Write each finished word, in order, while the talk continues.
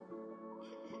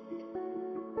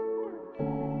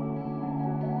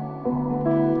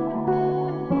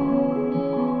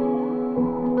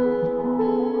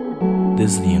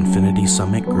is the Infinity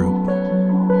Summit Group.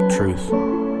 Truth,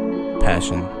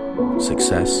 passion,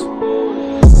 success.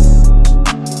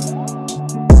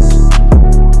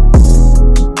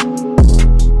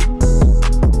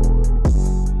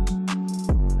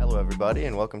 Hello, everybody,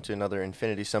 and welcome to another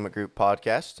Infinity Summit Group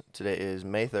podcast. Today is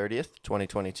May 30th,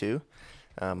 2022,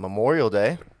 Memorial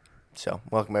Day. So,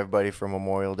 welcome everybody for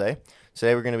Memorial Day.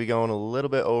 Today, we're going to be going a little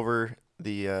bit over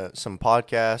the some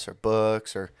podcasts or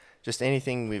books or just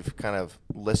anything we've kind of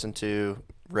listened to,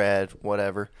 read,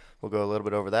 whatever. We'll go a little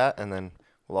bit over that, and then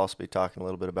we'll also be talking a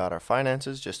little bit about our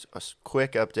finances, just a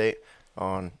quick update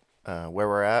on where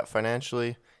we're at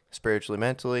financially, spiritually,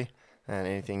 mentally, and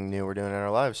anything new we're doing in our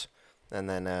lives. And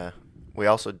then we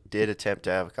also did attempt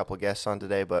to have a couple of guests on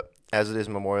today, but as it is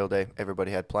Memorial Day, everybody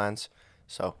had plans,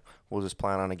 so we'll just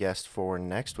plan on a guest for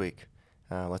next week.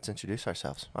 Let's introduce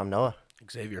ourselves. I'm Noah.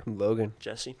 Xavier. Logan.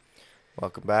 Jesse.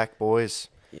 Welcome back, boys.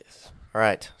 Yes. All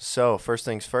right. So first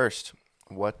things first.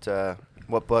 What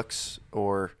books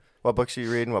are you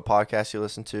reading? What podcasts you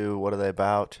listen to? What are they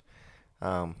about?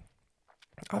 I've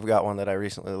got one that I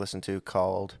recently listened to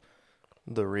called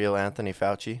 "The Real Anthony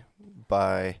Fauci"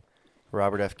 by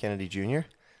Robert F. Kennedy Jr.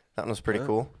 That one was pretty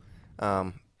cool.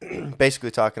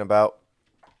 Basically talking about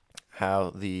how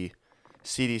the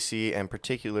CDC and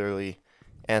particularly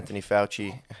Anthony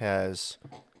Fauci has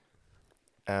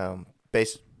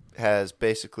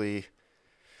basically,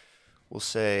 we'll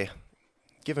say,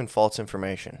 given false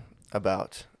information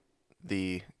about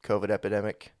the COVID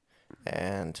epidemic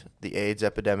and the AIDS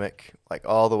epidemic, like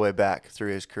all the way back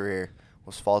through his career,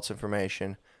 was false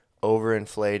information,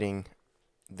 overinflating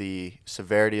the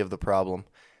severity of the problem,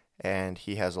 and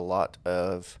he has a lot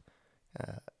of,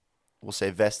 we'll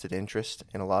say, vested interest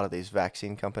in a lot of these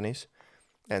vaccine companies.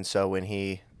 And so when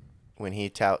he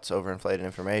touts overinflated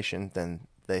information, then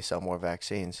they sell more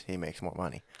vaccines. He makes more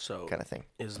money. So, kind of thing.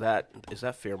 Is that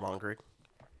fear mongering?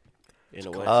 In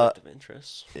a way, conflict of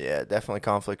interest. Yeah, definitely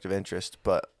conflict of interest,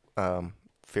 but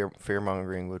fear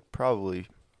mongering would probably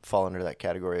fall under that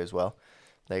category as well.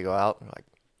 They go out and like,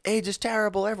 AIDS is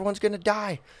terrible. Everyone's gonna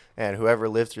die. And whoever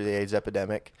lived through the AIDS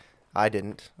epidemic, I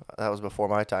didn't. That was before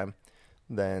my time.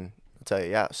 Then I'll tell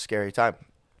you, yeah, scary time.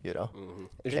 You know. Mm-hmm.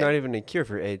 There's not even a cure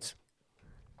for AIDS.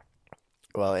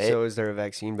 Well, So is there a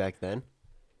vaccine back then?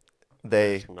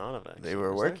 they Not a vaccine. They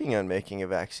were is working on making a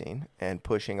vaccine and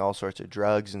pushing all sorts of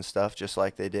drugs and stuff, just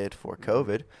like they did for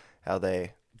COVID, how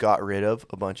they got rid of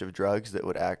a bunch of drugs that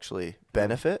would actually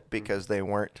benefit because they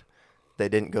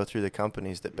didn't go through the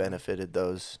companies that benefited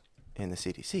those in the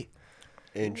CDC.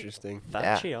 Interesting. there?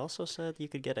 Fauci also said you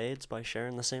could get AIDS by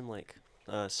sharing the same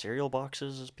cereal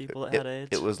boxes as people that had AIDS.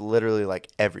 It was literally like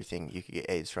everything you could get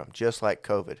AIDS from, just like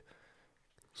COVID.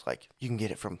 It's like you can get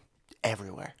it from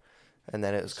everywhere. And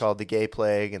then it was called the gay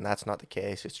plague, and that's not the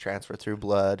case. It's transferred through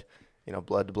blood,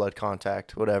 blood-to-blood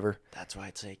contact, whatever. That's why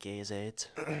it's gay as AIDS.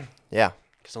 Yeah,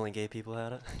 Because only gay people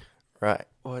had it. right.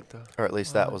 What the? Or at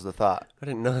least that was the thought. I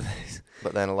didn't know this.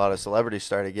 But then a lot of celebrities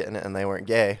started getting it, and they weren't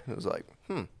gay. It was like,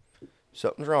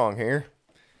 something's wrong here.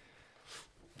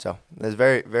 So it's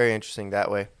very, very interesting that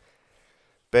way.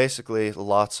 Basically,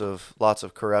 lots of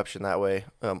corruption that way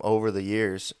over the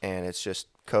years, and it's just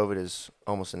COVID is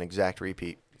almost an exact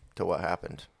repeat to what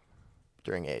happened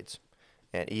during AIDS.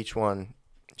 And each one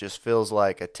just feels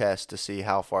like a test to see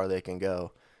how far they can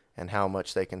go and how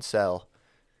much they can sell.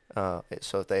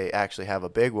 So if they actually have a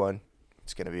big one,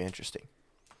 it's going to be interesting.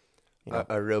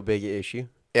 A real big issue.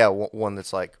 Yeah, one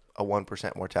that's like a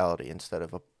 1% mortality instead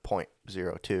of a 0.02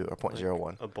 or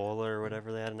 0.01. Ebola or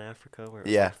whatever they had in Africa where it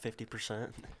was Yeah. like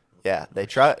 50%. Yeah, they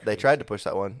tried to push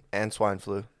that one, and swine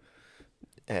flu,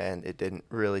 and it didn't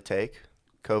really take.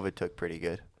 COVID took pretty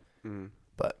good.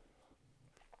 But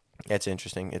it's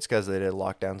interesting. It's because they did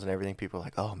lockdowns and everything. People were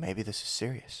like, oh, maybe this is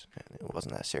serious. And it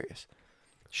wasn't that serious.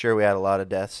 Sure, we had a lot of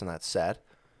deaths, and that's sad.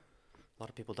 A lot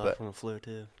of people died But- from the flu,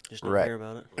 too. Just don't Right. hear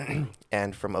about it.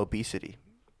 And from obesity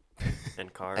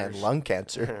And cars. and lung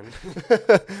cancer.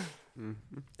 And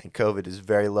And COVID is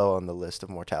very low on the list of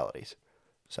mortalities.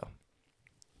 So,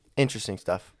 interesting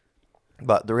stuff.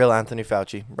 But the real Anthony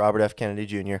Fauci, Robert F. Kennedy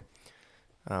Jr.,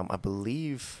 I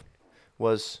believe,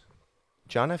 was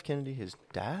John F. Kennedy his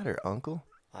dad or uncle?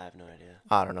 I have no idea.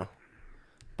 I don't know.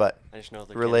 But, I just know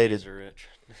the Related. Kennedys are rich.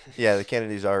 yeah, the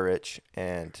Kennedys are rich.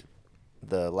 And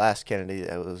the last Kennedy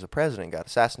that was a president got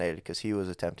assassinated because he was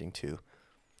attempting to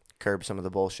curb some of the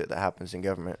bullshit that happens in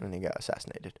government, and he got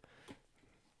assassinated.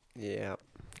 Yeah.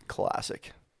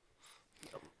 Classic.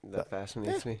 That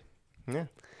fascinates me. Yeah.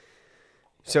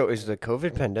 So is the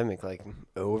COVID pandemic like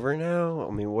over now?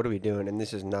 I mean, what are we doing? And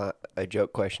this is not a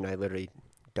joke question. I literally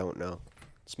don't know.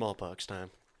 Smallpox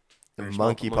time. Or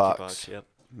Monkeypox. Yep.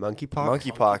 Monkeypox?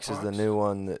 Monkeypox is the Monkeypox? new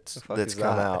one that's The fuck that's is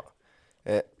come that? out.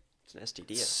 It, It's an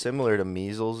STD. It's similar to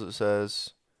measles, it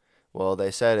says. Well,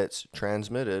 they said it's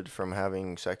transmitted from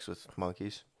having sex with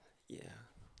monkeys, Yeah.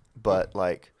 but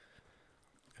like,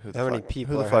 who the How many fuck,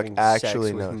 people who the are fuck having actually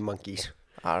sex with knows? monkeys?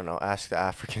 I don't know. Ask the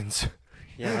Africans.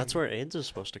 Yeah, that's where AIDS is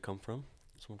supposed to come from.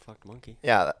 Someone fucked a monkey.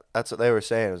 Yeah, that's what they were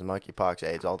saying. Was monkeypox,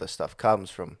 AIDS, all this stuff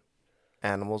comes from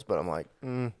animals. But I'm like,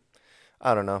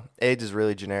 I don't know. AIDS is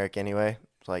really generic anyway.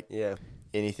 It's like Yeah.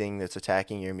 anything that's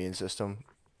attacking your immune system.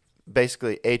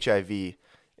 Basically, HIV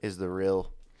is the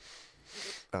real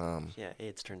Yeah,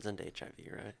 AIDS turns into HIV,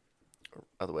 right?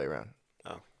 other way around.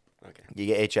 Okay. You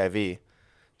get HIV,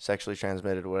 sexually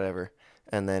transmitted, whatever,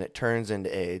 and then it turns into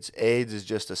AIDS. AIDS is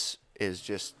just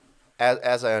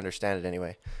as I understand it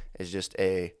anyway, is just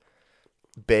a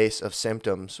base of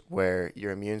symptoms where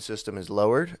your immune system is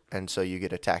lowered, and so you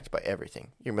get attacked by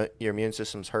everything. Your immune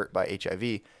system's hurt by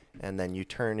HIV, and then you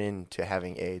turn into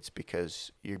having AIDS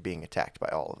because you're being attacked by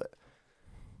all of it.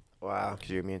 Wow.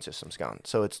 Because your immune system's gone.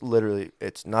 So it's literally,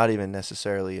 it's not even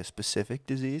necessarily a specific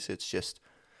disease. It's just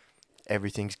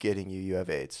everything's getting you. You have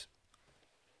AIDS.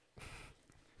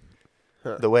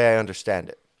 Huh. The way I understand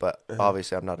it, but Uh-huh.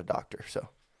 obviously I'm not a doctor, so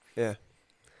Yeah.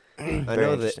 I very know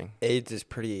that interesting. AIDS is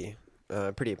pretty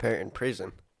apparent in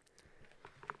prison.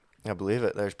 I believe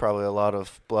it. There's probably a lot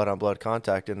of blood on blood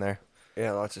contact in there.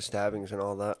 Yeah, lots of stabbings and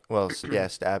all that. Well, yeah,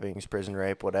 stabbings, prison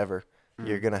rape, whatever.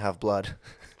 You're gonna have blood,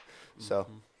 so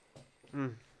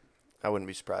Mm. I wouldn't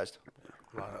be surprised.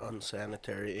 A lot of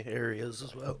unsanitary areas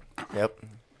as well. Yep. So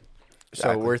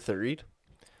Exactly. worth the read?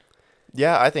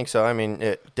 Yeah, I think so. I mean,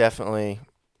 it definitely.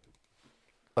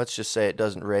 Let's just say it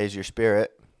doesn't raise your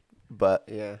spirit, but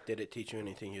Yeah. Did it teach you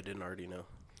anything you didn't already know?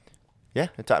 yeah,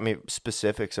 it taught me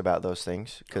specifics about those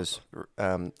things because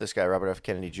this guy, Robert F.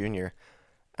 Kennedy Jr.,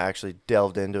 actually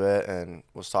delved into it and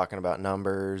was talking about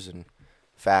numbers and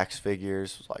facts,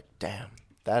 figures. Was like, damn,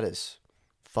 that is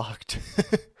fucked.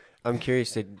 I'm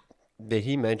curious, did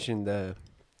he mention the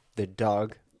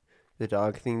dog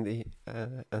thing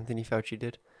that Anthony Fauci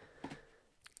did?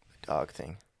 Dog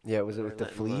thing. Yeah, was it with Or the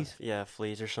letting fleas? Yeah,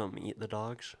 fleas or something eat the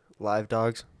dogs. Live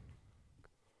dogs?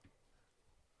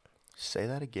 Say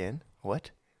that again.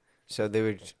 What? So they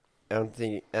would,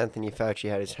 Anthony Fauci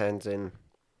had his hands in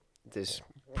this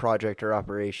project or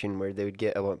operation where they would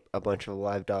get a bunch of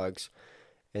live dogs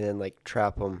and then like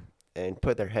trap them and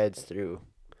put their heads through.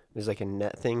 It was like a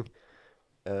net thing,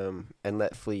 and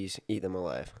let fleas eat them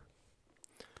alive.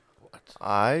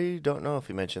 I don't know if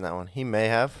he mentioned that one. He may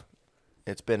have.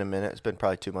 It's been a minute. It's been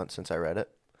probably 2 months since I read it.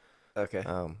 Okay.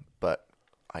 But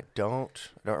I don't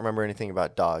remember anything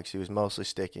about dogs. He was mostly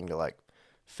sticking to like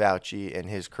Fauci and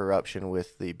his corruption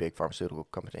with the big pharmaceutical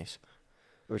companies.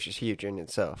 Which is huge in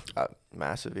itself.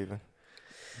 Massive, even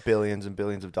billions and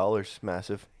billions of dollars.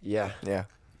 Massive. Yeah. Yeah.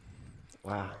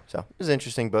 Wow. So it was an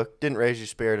interesting book. Didn't raise your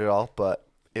spirit at all, but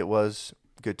it was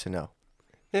good to know.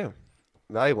 Yeah.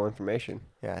 Valuable information.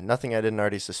 Yeah, nothing I didn't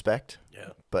already suspect,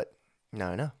 Yeah. but now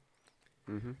I know.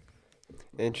 Mm-hmm.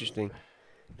 Interesting.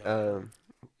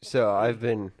 So I've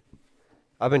been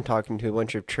talking to a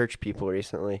bunch of church people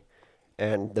recently,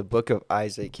 and the Book of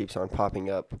Isaac keeps on popping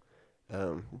up.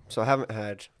 So I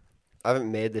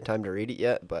haven't made the time to read it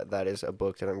yet, but that is a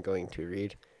book that I'm going to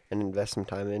read and invest some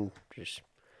time in.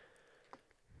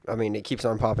 It keeps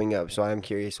on popping up, so I'm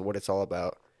curious what it's all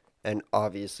about. And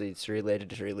obviously it's related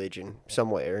to religion some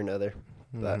way or another.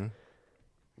 But Mhm.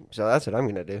 so that's what I'm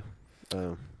going to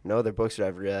do. No other books that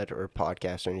I've read or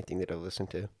podcasts or anything that I've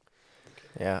listened to.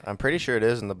 Yeah, I'm pretty sure it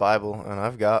is in the Bible, and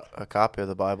I've got a copy of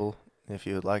the Bible if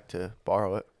you would like to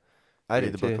borrow it. I Read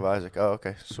do the too. Book of Isaac. Oh,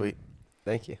 okay, sweet.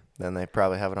 Thank you. Then they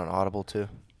probably have it on Audible too.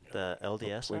 The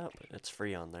LDS Wait. app, it's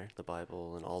free on there. The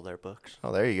Bible and all their books.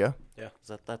 Oh, there you go.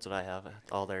 That's what I have.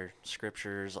 All their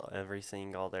scriptures,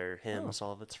 everything, all their hymns,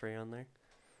 all of it's free on there.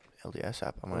 LDS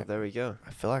app. Oh, there we go.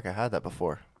 I feel like I had that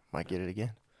before. Might get it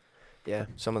again. Yeah,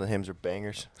 Some of the hymns are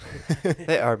bangers.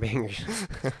 they are bangers.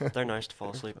 They're nice to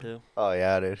fall asleep to. Oh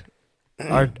yeah, dude.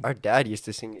 our dad used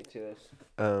to sing it to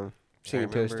us. Sing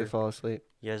it to us to remember- fall asleep.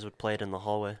 You guys would play it in the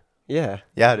hallway. Yeah.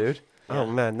 Yeah, dude. Oh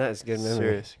Yeah. man, that is good memory.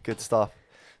 Serious, good stuff.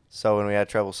 So when we had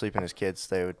trouble sleeping as kids,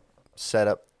 they would set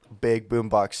up big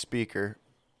boombox speaker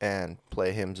and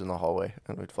play hymns in the hallway,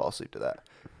 and we'd fall asleep to that.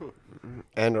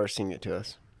 And or sing it to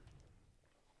us.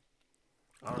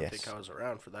 I don't Yes. think I was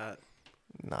around for that.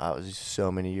 Nah, it was so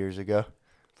many years ago.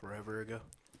 Forever ago.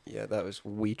 Yeah, that was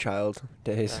wee child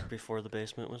days. Back before the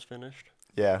basement was finished.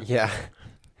 Yeah. Yeah.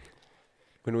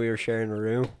 When we were sharing a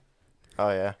room.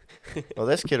 Oh yeah. Well,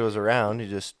 this kid was around. He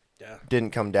just Yeah.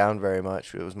 didn't come down very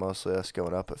much. It was mostly us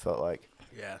going up. It felt like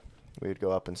Yeah. we would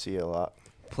go up and see it a lot.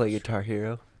 Play Guitar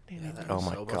Hero. Yeah, that Oh was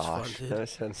my so much gosh. fun, dude. That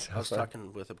sounds so I was fun.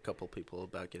 talking with a couple people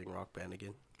about getting Rock Band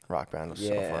again. Rock Band was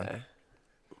so fun.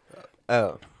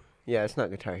 Oh, yeah. It's not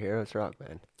Guitar Hero. It's Rock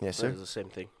Band. Yes, It sir. was the same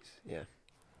thing, Yeah.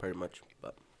 pretty much.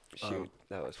 But Shoot,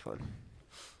 that was fun.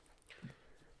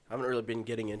 I haven't really been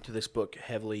getting into this book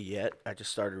heavily yet. I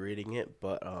just started reading it,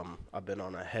 but I've been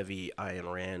on a heavy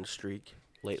Ayn Rand streak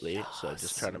lately, so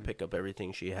just trying to pick up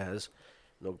everything she has.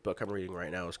 The book I'm reading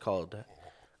right now is called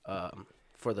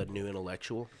For the New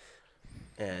Intellectual,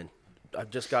 and I've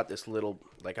just got this little,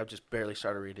 like, I've just barely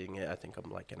started reading it. I think I'm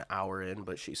like an hour in,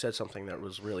 but she said something that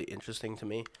was really interesting to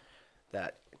me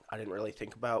that I didn't really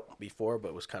think about before,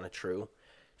 but was kind of true.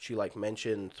 She, like,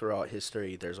 mentioned throughout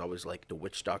history there's always, like, the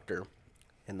witch doctor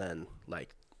and then,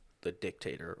 like, the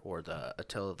dictator or the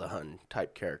Attila the Hun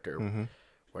type character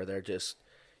where they're just,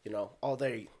 you know,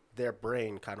 their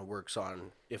brain kind of works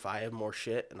on, if I have more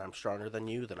shit and I'm stronger than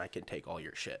you, then I can take all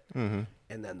your shit. And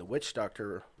then the witch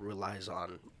doctor relies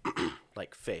on,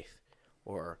 like, faith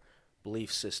or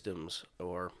belief systems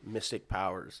or mystic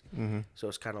powers. So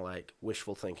it's kind of like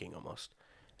wishful thinking almost.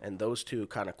 And those two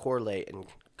kind of correlate and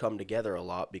come together a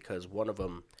lot because one of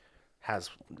them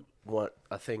has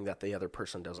a thing that the other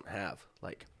person doesn't have.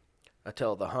 Like,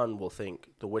 Attila the Hun will think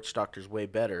the witch doctor's way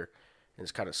better and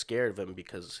is kind of scared of him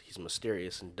because he's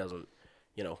mysterious and doesn't,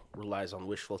 you know, relies on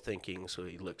wishful thinking, so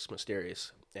he looks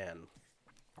mysterious. And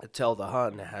Attila the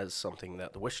Hun has something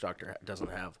that the witch doctor doesn't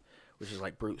have, which is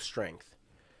like brute strength.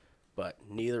 But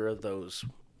neither of those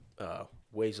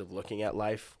ways of looking at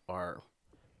life are,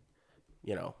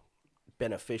 you know,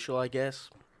 beneficial, I guess.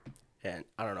 And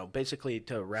I don't know, basically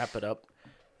to wrap it up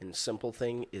in simple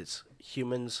thing is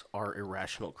humans are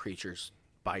irrational creatures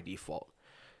by default.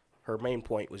 Her main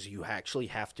point was you actually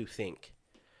have to think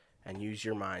and use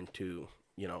your mind to,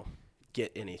 you know,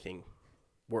 get anything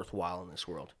worthwhile in this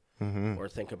world. Or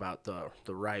think about the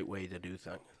right way to do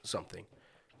something.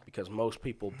 Because most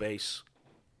people base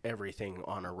everything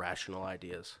on irrational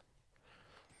ideas.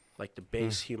 Like the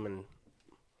base human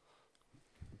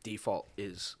default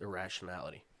is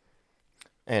irrationality.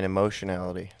 And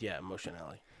emotionality Yeah,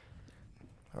 emotionality.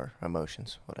 or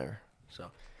emotions, whatever.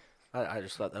 So I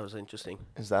just thought that was interesting.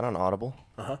 Is that on Audible?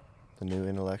 Uh-huh. The New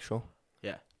Intellectual?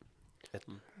 Yeah. It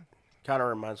kind of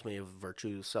reminds me of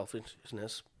Virtue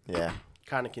Selfishness. Yeah.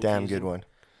 Kind of confusing Damn good one.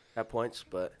 at points,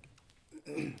 but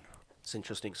it's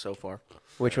interesting so far.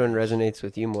 Which one resonates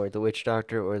with you more, the witch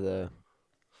doctor or the?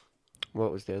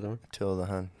 What was the other one? Till the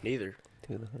Hun. Neither.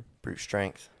 Brute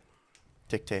strength.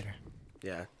 Dictator.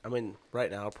 Yeah. I mean,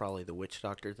 right now, probably the witch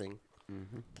doctor thing.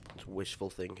 It's wishful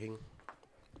thinking.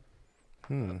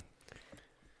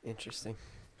 Interesting.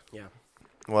 Yeah.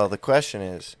 Well, the question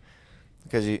is,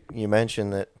 because you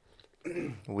mentioned that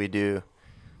we do,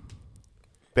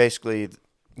 basically,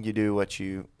 you do what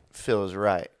you feel is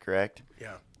right, correct?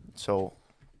 Yeah. So,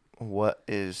 what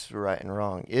is right and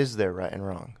wrong? Is there right and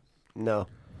wrong? No.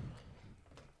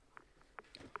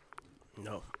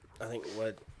 No. I think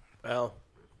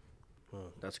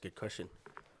that's a good question.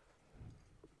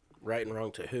 Right and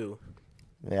wrong to who?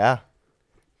 Yeah,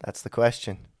 that's the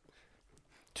question.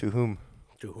 To whom?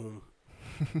 To whom?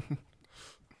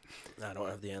 I don't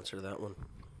have the answer to that one.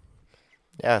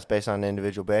 Yeah, it's based on an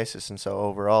individual basis, and so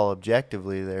overall,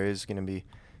 objectively, there is going to be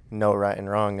no right and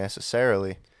wrong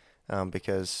necessarily,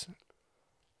 because,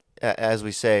 as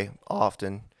we say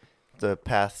often, the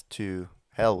path to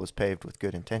hell was paved with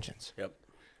good intentions. Yep.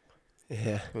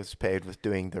 Yeah. It was paved with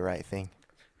doing the right thing.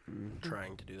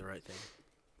 Trying to do the right thing.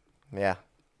 Yeah,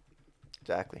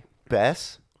 exactly.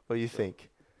 Bess, what do you think?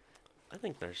 I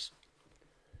think there's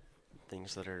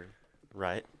things that are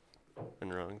right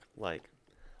and wrong. Like,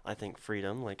 I think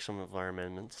freedom, like some of our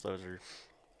amendments, those are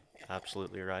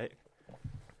absolutely right.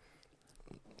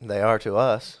 They are to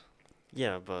us.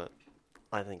 Yeah, but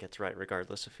I think it's right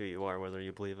regardless of who you are, whether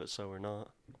you believe it so or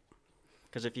not.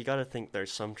 Because if you got to think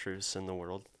there's some truths in the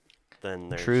world, then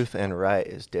there's... Truth and right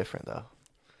is different, though.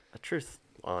 A truth,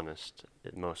 honest,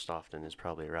 it most often is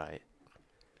probably right.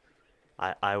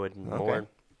 I would more...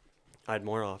 I'd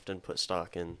more often put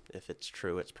stock in if it's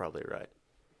true, it's probably right.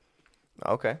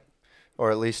 Okay.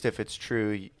 Or at least if it's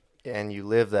true and you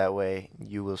live that way,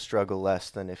 you will struggle less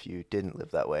than if you didn't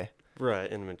live that way.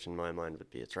 Right, and which in my mind would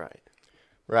be it's right.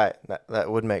 Right. That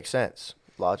would make sense,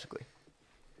 logically.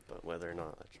 But whether or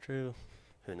not that's true,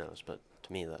 who knows? But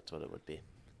to me, that's what it would be.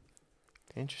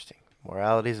 Interesting.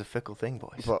 Morality is a fickle thing,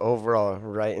 boys. But overall,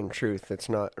 right and truth. It's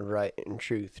not right and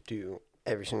truth to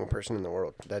every single person in the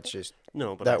world. That's just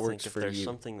No, but that I works think if for there's you.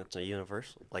 something that's a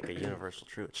universal, like a universal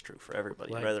truth, it's true for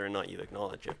everybody, Like- whether or not you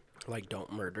acknowledge it. Like,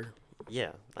 don't murder.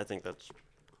 Yeah, I think that's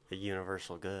a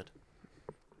universal good.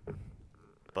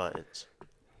 But it's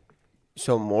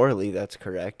So morally, that's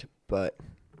correct, but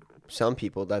some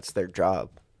people, that's their job,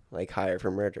 like hire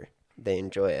for murder. They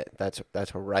enjoy it. That's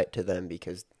a right to them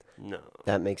because No.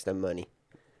 that makes them money.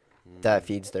 That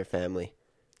feeds their family.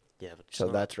 Yeah, but it's So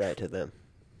not- that's right to them.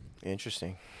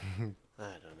 Interesting. I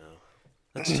don't know.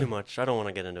 That's too much. I don't want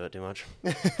to get into it too much.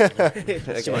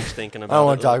 Okay. Too much thinking I about don't it.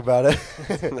 want to talk about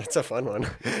it. That's a fun one.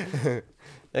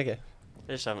 Okay.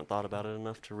 I just haven't thought about it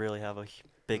enough to really have a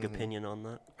big Mm-hmm. opinion on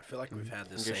that. I feel like we've had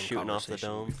this You're same shooting off the conversation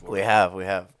dome. before. We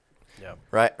have. Yeah.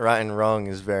 Right and wrong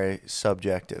is very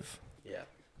subjective Yeah.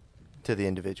 to the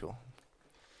individual,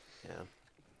 Yeah.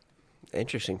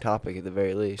 Interesting topic at the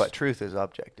very least. but truth is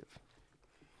objective.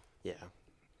 Yeah.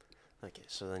 Okay,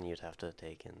 so then you'd have to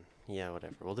take in. Yeah,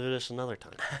 whatever. We'll do this another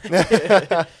time.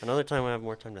 Another time I have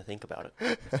more time to think about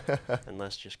it, and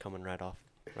less just coming right off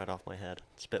my head,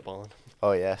 spitballing.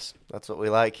 Oh yes, that's what we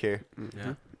like here.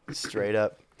 Yeah. Straight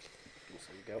up.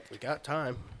 So we got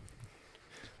time.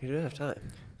 You do have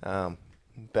time.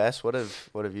 Bess, what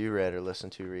have you read or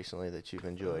listened to recently that you've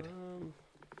enjoyed?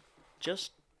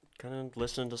 Just kind of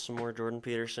listening to some more Jordan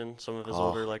Peterson, some of his Oh.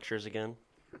 older lectures again.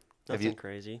 Have Nothing you-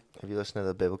 crazy. Have you listened to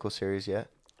the biblical series yet?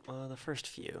 The first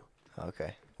few,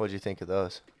 Okay. What did you think of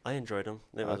those? I enjoyed them.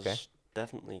 It Okay. was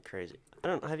definitely crazy. I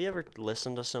don't. Have you ever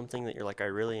listened to something that you're like, I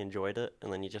really enjoyed it,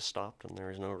 and then you just stopped, and there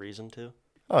was no reason to?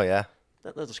 Oh yeah.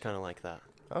 That was kind of like that.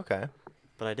 Okay.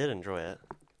 But I did enjoy it.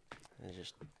 I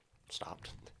just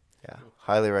stopped. Yeah.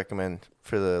 Highly recommend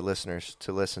for the listeners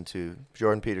to listen to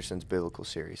Jordan Peterson's biblical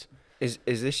series. Is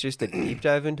this just a deep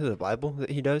dive into the Bible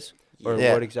that he does? Or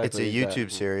Yeah, what exactly it's a is that?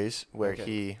 YouTube series where Okay.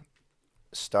 he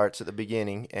starts at the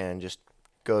beginning and just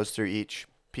goes through each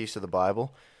piece of the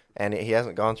Bible. And he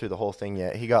hasn't gone through the whole thing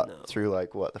yet. He got No. through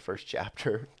the first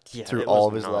chapter Yeah, through it all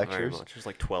of was his not very lectures. much. It was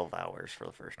like 12 hours for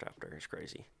the first chapter. It's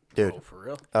crazy. Dude, Oh, for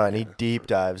real? and he deep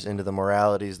dives into the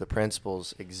moralities, the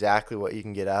principles, exactly what you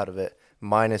can get out of it,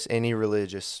 minus any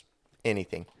religious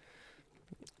anything.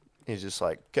 He's just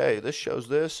like, okay, this shows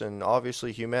this, and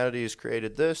obviously humanity has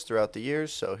created this throughout the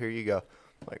years, so here you go.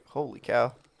 Like, holy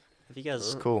cow. Have you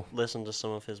guys Cool. listened to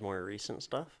some of his more recent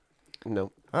stuff?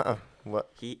 Nope.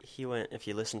 What? He went. If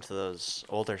you listen to those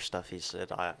older stuff, he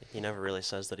said he never really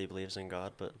says that he believes in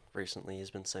God, but recently he's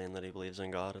been saying that he believes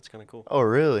in God. It's kind of cool. Oh,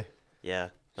 really? Yeah,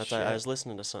 I Shit. was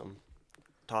listening to something,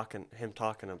 him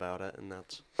talking about it, and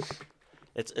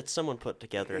it's someone put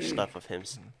together stuff of him.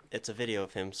 It's a video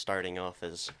of him starting off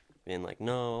as being like,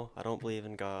 no, I don't believe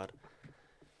in God,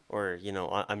 or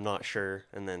I'm not sure,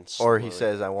 and then Or he slowly-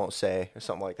 says, I won't say, or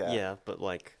something like that. yeah, but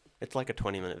like it's like a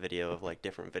 20-minute video of like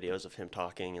different videos of him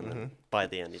talking, and then by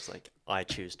the end he's like, I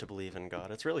choose to believe in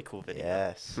God. It's a really cool video.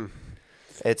 Yes.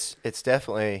 It's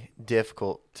definitely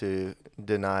difficult to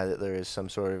deny that there is some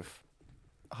sort of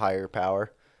higher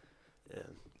power. Yeah.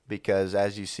 Because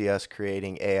as you see us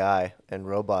creating AI and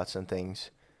robots and things,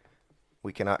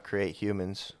 we cannot create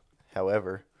humans.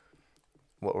 However,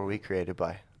 what were we created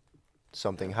by?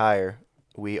 Something higher.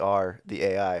 We are the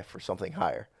AI for something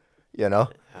higher. You know?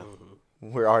 Yeah.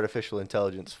 We're artificial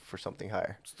intelligence for something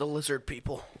higher. It's the lizard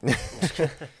people.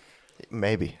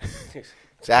 Maybe.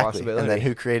 Exactly. And then possibility.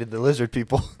 who created the lizard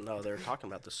people? No, they were talking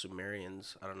about the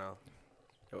Sumerians. I don't know.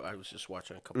 I was just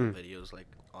watching a couple of videos like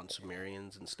on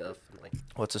Sumerians and stuff. And, like,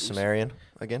 What's a Sumerian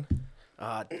again?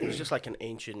 it was just like an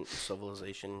ancient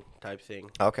civilization type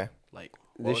thing. Okay. Like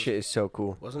This shit is so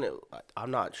cool. wasn't it? I'm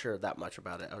not sure that much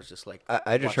about it. I was just like,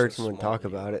 I just watching heard a someone small talk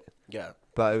video. about it, Yeah,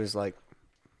 but it was like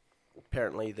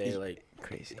apparently they like.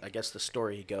 crazy. I guess the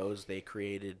story goes they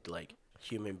created like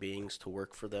human beings to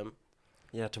work for them.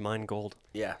 Yeah, to mine gold.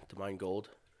 Yeah, to mine gold.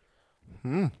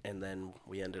 And then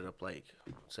we ended up like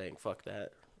saying fuck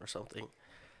that or something.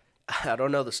 I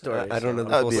don't know the story. I don't know so- the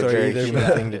That full would be a story very either, human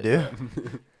but- thing to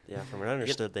do. Yeah, from what I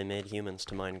understood, they made humans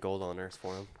to mine gold on Earth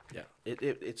for them. Yeah,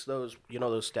 it's those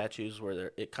those statues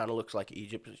where it kind of looks like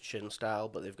Egyptian style,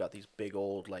 but they've got these big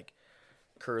old like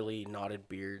curly knotted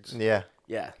beards. Yeah.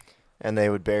 Yeah. And they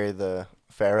would bury the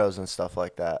pharaohs and stuff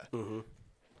like that.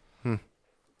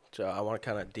 So I want to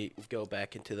kind of go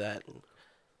back into that and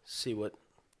see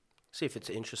if it's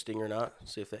interesting or not.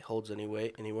 See if it holds any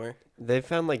weight anywhere. They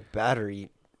found like battery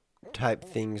type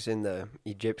things in the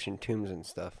Egyptian tombs and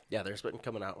stuff. Yeah, there's been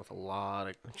coming out with a lot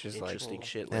of Which is like- interesting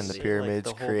shit. And the lately. pyramids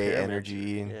the whole create pyramid.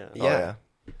 energy. And, Yeah. Oh, Yeah.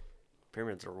 yeah.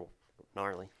 Pyramids are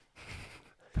gnarly.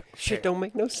 Shit don't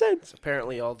make no sense.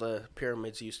 Apparently, all the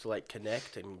pyramids used to like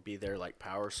connect and be their like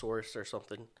power source or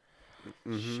something.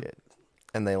 Shit.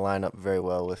 And they line up very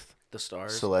well with The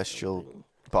stars, celestial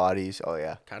bodies. Oh,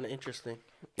 yeah. kind of interesting.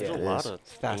 There's Yeah, a it lot is. of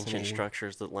fascinating. ancient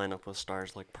structures that line up with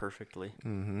stars like perfectly.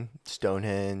 Mm-hmm.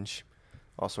 Stonehenge.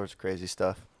 All sorts of crazy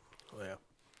stuff. Oh yeah.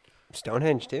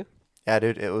 Stonehenge too. Yeah,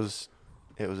 dude, it was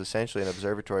it was essentially an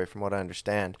observatory. From what I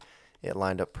understand, it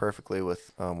lined up perfectly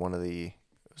with one of the,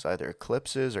 it was either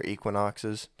eclipses or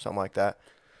equinoxes, something like that.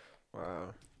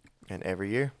 Wow. And every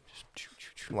year,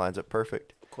 just lines up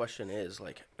perfect. Question is,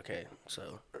 like, okay,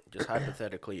 so just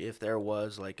hypothetically, if there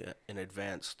was like an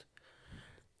advanced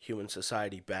human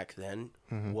society back then,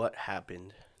 Mm-hmm. what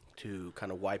happened to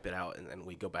kind of wipe it out, and then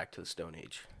we go back to the Stone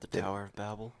Age? The Yeah. Tower of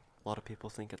Babel. A lot of people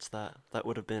think it's that. That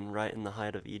would have been right in the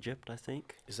height of Egypt, I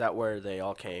think. Is that where they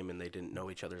all came and they didn't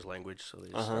know each other's language, so they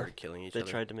just Uh-huh. started killing each They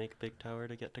other? tried to make a big tower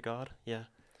to get to God. Yeah.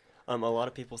 A lot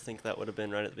of people think that would have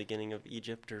been right at the beginning of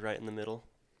Egypt or right in the middle.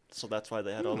 So that's why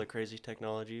they had all the crazy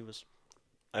technology. Was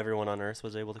everyone on Earth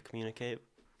was able to communicate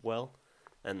well,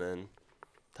 and then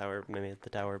maybe the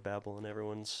Tower of Babel, and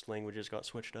everyone's languages got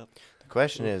switched up. The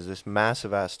question is, this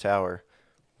massive ass tower,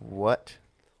 what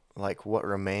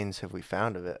remains have we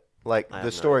found of it? Like, I the have no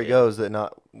story idea. goes that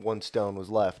not one stone was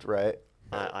left, right?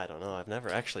 I don't know. I've never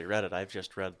actually read it. I've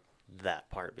just read that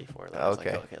part before. That I was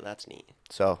Okay. like, okay, that's neat.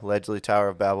 So, allegedly, Tower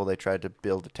of Babel, they tried to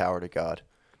build a tower to God,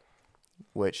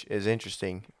 which is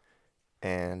interesting.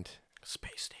 And,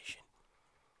 Space station.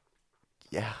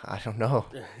 yeah, I don't know.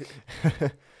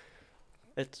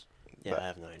 It's yeah, But- I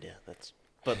have no idea.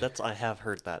 I have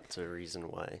heard that's a reason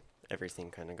why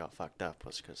everything kind of got fucked up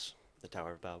was because the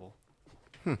Tower of Babel.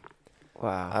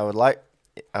 Wow. I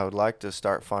would like to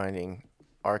start finding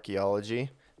archaeology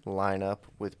line up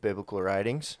with biblical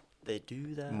writings They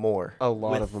do that more. A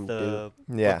lot with of them do. the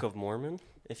Yeah. Book of Mormon.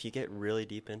 If you get really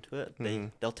deep into it,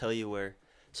 Mhm. they'll tell you where.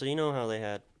 So you know how they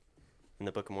had in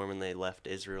the Book of Mormon they left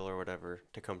Israel or whatever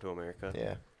to come to America.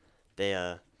 Yeah.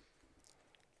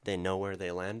 They know where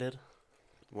they landed,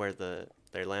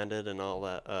 they landed and all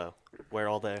that. Where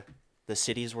all the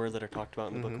cities were that are talked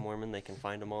about in the Book of Mhm. Mormon. They can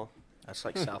find them all. That's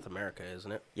like South America,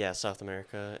 isn't it? Yeah, South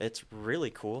America. It's really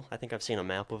cool. I think I've seen a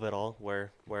map of it all,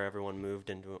 where everyone moved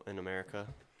in America.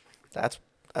 That's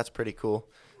pretty cool.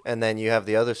 And then you have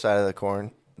the other side of the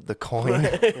coin. The coin.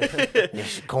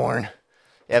 Yes, corn.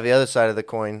 You have the other side of the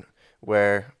coin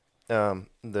where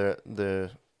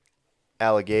the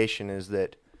allegation is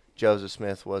that Joseph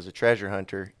Smith was a treasure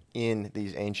hunter in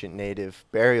these ancient native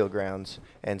burial grounds,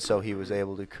 and so he was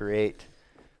able to create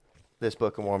this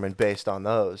Book of Mormon based on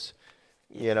those.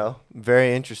 You know,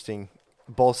 very interesting.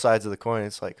 Both sides of the coin.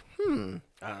 It's like, I don't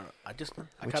know. I Which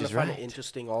kind is of find right. it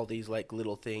interesting, all these like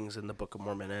little things in the Book of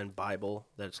Mormon and Bible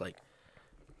that's like,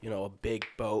 you know, a big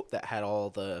boat that had all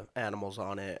the animals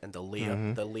on it and the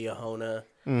Leahona.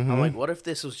 I'm like, what if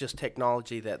this was just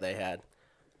technology that they had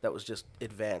that was just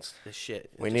advanced as shit?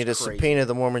 we Just need a crazy. subpoena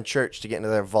the Mormon Church to get into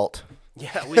their vault.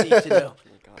 Yeah, we need to know.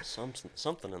 They got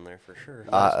something in there for sure.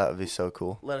 That would be so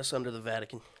cool. Let us under the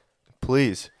Vatican.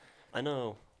 Please. I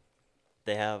know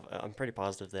they have. I'm pretty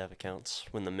positive they have accounts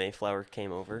when the Mayflower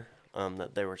came over.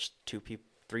 That there were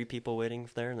three people waiting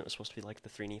there, and it was supposed to be like the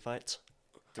three Nephites.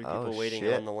 Three Oh, people waiting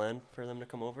shit. on the land for them to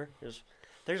come over.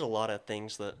 There's a lot of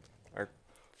things that are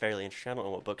fairly interesting. I don't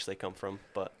know what books they come from,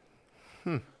 but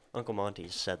Uncle Monty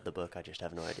said the book. I just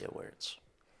have no idea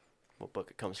what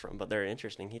book it comes from. But they're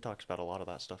interesting. He talks about a lot of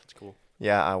that stuff. It's cool.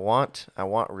 Yeah, I want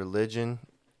religion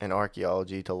and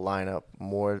archaeology to line up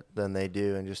more than they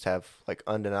do and just have like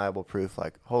undeniable proof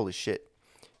like, holy shit.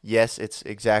 Yes, it's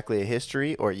exactly a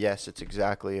history, or yes, it's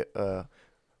exactly a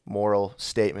moral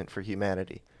statement for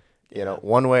humanity. You know,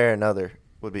 one way or another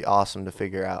would be awesome to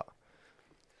figure out.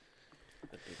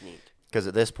 That'd be neat. Because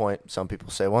at this point, some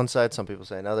people say one side, some people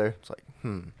say another. It's like,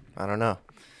 I don't know.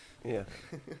 Yeah.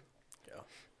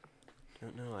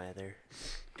 Don't know either.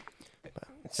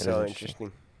 It's It so is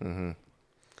interesting.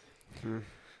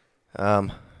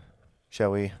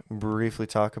 Shall we briefly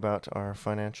talk about our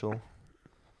financial,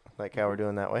 like how we're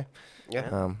doing that way?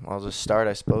 Yeah. I'll just start,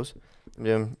 I suppose. I'm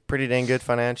doing pretty dang good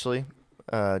financially.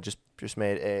 Just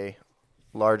made a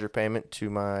larger payment to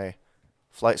my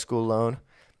flight school loan,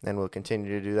 and we'll continue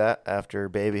to do that after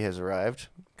baby has arrived,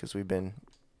 because we've been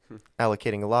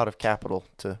allocating a lot of capital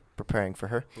to preparing for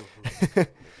her.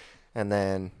 And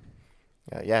then,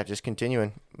 just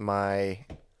continuing.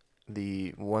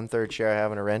 The 1/3 share I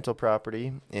have in a rental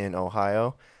property in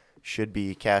Ohio should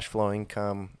be cash flowing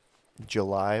come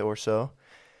July or so.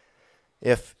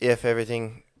 If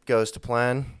everything goes to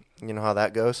plan, you know how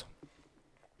that goes.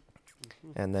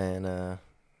 And then,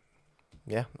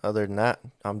 other than that,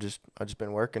 I've just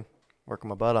been working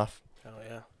my butt off. Oh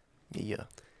yeah. Yeah.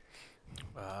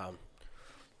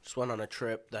 Just went on a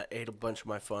trip that ate a bunch of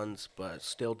my funds, but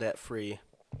still debt free,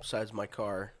 besides my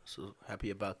car. So happy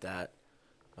about that.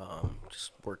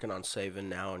 Just working on saving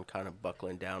now and kind of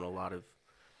buckling down a lot of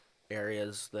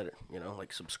areas that, you know,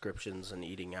 like subscriptions and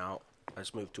eating out. I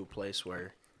just moved to a place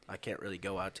where I can't really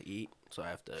go out to eat, so I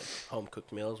have to home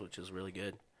cook meals, which is really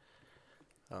good.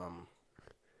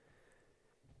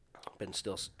 Been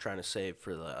still trying to save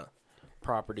for the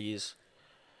properties,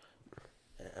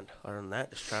 and other than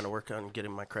that, just trying to work on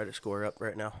getting my credit score up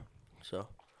right now. So,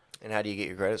 And how do you get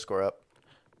your credit score up?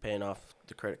 paying off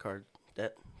the credit card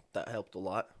debt, that helped a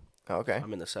lot. Okay.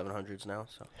 I'm in the 700s now,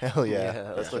 so Hell yeah.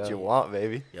 Yeah, That's yeah. what you want,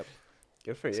 baby.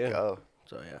 Good for Let's you. go.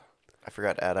 yeah. I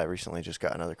forgot to add I recently just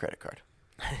got another credit card.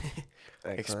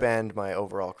 Excellent. Expand my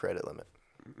overall credit limit.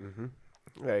 Mm-hmm.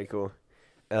 Very cool.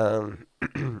 So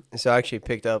I actually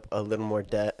picked up a little more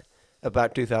debt,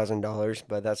 about $2,000,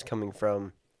 but that's coming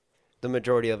from, the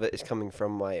majority of it is coming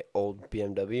from my old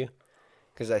BMW,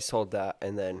 because I sold that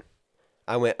and then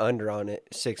I went under on it,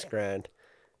 $6,000,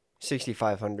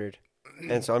 $6,500,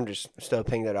 and so I'm just still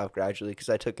paying that off gradually because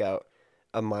I took out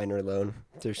a minor loan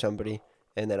through somebody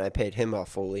and then I paid him off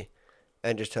fully,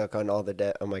 and just took on all the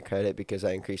debt on my credit because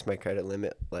I increased my credit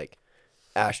limit like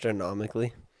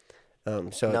astronomically.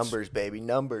 So Numbers, baby.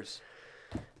 Numbers.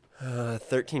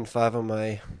 13.5 on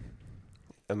my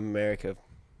America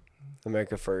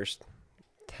First,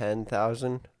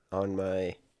 10,000 on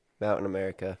my Mountain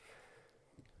America.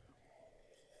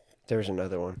 There's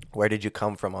another one. Where did you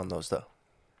come from on those, though?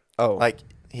 Oh, Like,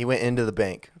 he went into the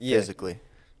bank Yeah. physically.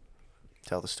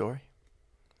 Tell the story.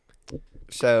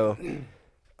 so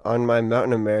on my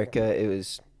Mountain America it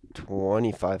was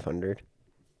 2,500,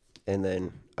 and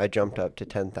then I jumped up to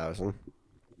 10,000.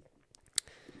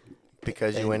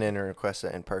 Because you And- went in and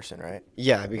requested it in person, right?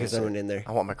 Yeah, because I Yes, went in there.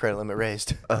 I want my credit limit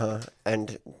raised.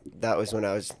 And that was when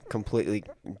I was completely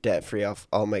debt free off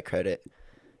all my credit.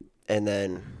 And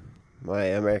then my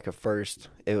America First,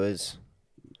 it was,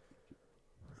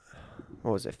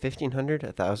 what was it, 1,500,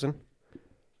 1,000?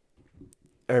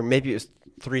 Or maybe it was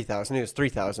 3,000. It was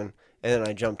 3,000. And then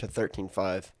I jumped to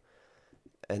 13.5.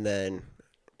 And then,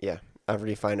 yeah, I've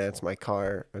refinanced my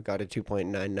car. I got a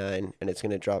 2.99, and it's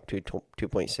going to drop to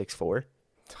 2.64.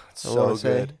 So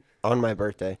good. On my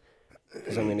birthday.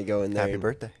 Because I'm going to go in there Happy and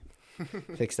birthday.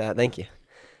 fix that. Thank you.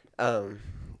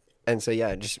 And so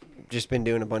yeah, just been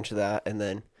doing a bunch of that, and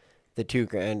then the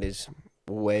 $2,000 is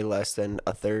way less than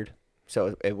a third,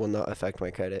 so it will not affect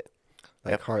my credit,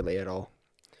 like Yep. hardly at all.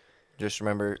 Just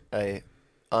remember,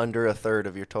 under a third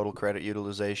of your total credit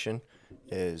utilization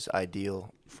is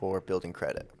ideal for building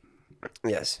credit.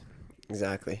 Yes,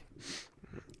 exactly.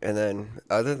 And then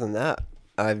other than that,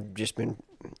 I've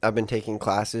been taking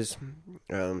classes.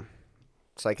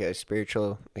 It's like a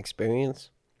spiritual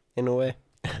experience in a way.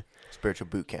 Spiritual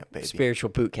boot camp, baby. Spiritual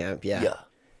boot camp, yeah. Yeah.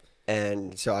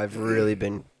 And so I've really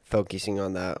been focusing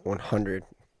on that 100%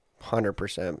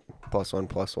 +1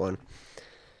 +1.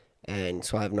 And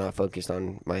so I've not focused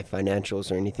on my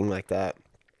financials or anything like that.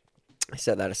 I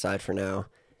set that aside for now.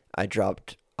 I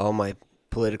dropped all my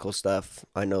political stuff.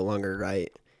 I no longer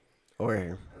write,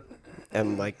 or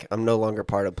I'm no longer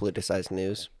part of Politicized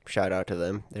News. Shout out to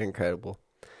them. They're incredible.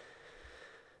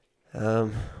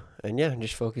 And yeah,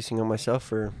 just focusing on myself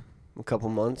for a couple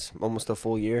months, almost a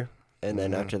full year. And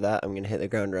then after that, I'm going to hit the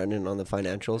ground running on the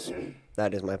financials.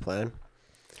 That is my plan.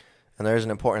 And there's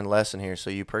an important lesson here. So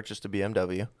you purchased a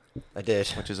BMW, I did.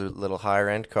 which is a little higher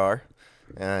end car,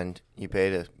 and you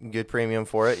paid a good premium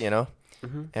for it,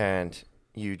 and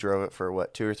you drove it for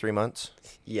what, 2 or 3 months?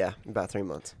 Yeah, about 3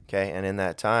 months. Okay. And in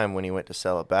that time, when he went to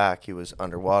sell it back, he was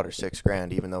underwater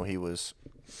 $6,000, even though he was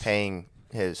paying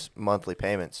his monthly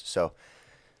payments. So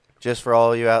just for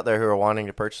all you out there who are wanting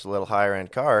to purchase a little higher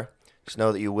end car, just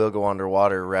know that you will go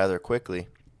underwater rather quickly,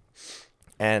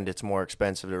 and it's more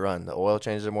expensive to run. The oil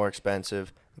changes are more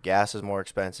expensive, gas is more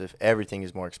expensive, everything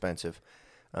is more expensive,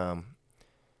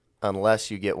 unless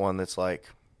you get one that's like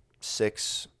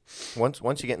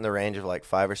once you get in the range of like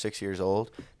 5 or 6 years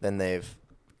old, then they've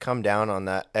come down on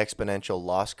that exponential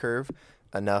loss curve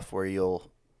enough where you'll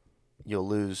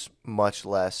lose much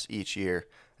less each year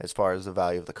as far as the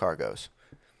value of the car goes.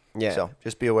 Yeah. So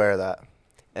just be aware of that.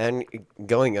 And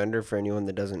going under, for anyone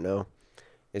that doesn't know,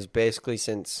 is basically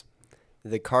since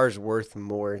the car's worth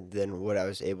more than what I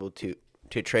was able to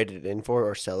trade it in for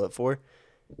or sell it for,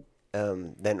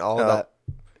 then all No. that.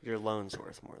 Your loan's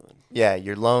worth more than. Yeah,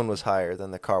 your loan was higher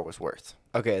than the car was worth.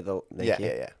 Okay, thank you.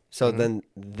 Yeah. So Mhm. then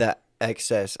that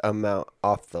excess amount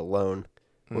off the loan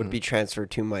would be transferred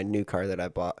to my new car that I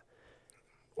bought.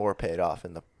 Or paid off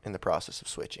in the process of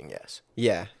switching, yes.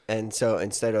 Yeah, and so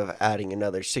instead of adding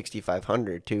another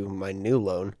 $6,500 to my new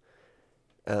loan,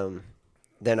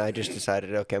 then I just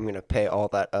decided, okay, I'm gonna pay all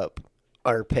that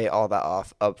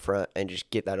off up front and just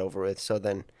get that over with. So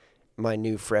then my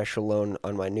new fresh loan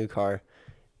on my new car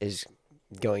is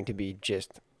going to be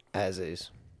just as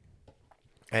is.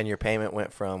 And your payment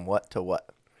went from what to what?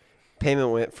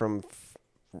 payment went from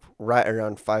right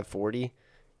around 540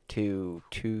 to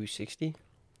 260.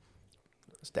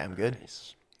 It's damn good.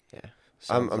 Nice. Yeah.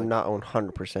 Sounds I'm like not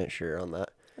 100% sure on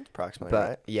that. approximately But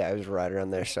right. yeah, it was right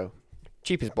around there. So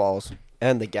cheap as balls.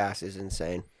 And the gas is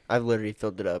insane. I've literally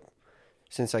filled it up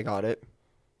since I got it.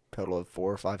 Total of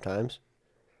 4 or 5 times.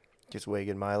 Gets way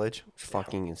good mileage. It's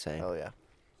fucking insane. Hell yeah.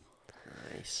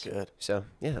 Nice. Good. So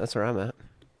yeah, that's where I'm at.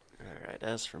 All right.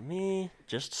 As for me,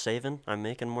 just saving. I'm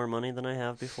making more money than I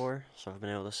have before, so I've been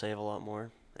able to save a lot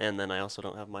more. And then I also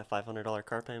don't have my $500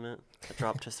 car payment. It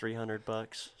dropped to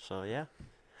 $300. So yeah.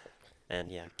 And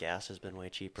yeah, gas has been way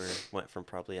cheaper. Went from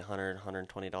probably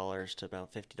 $120 to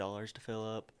about $50 to fill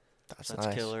up. That's So that's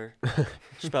nice. killer.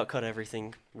 Just about cut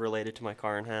everything related to my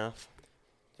car in half.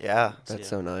 Yeah. That's yeah.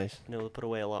 so nice. Been able to put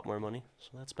away a lot more money. So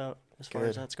that's about as far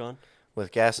as Good. that's gone.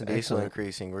 With gas and diesel Excellent.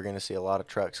 increasing, we're going to see a lot of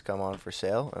trucks come on for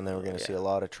sale, and then we're going to see a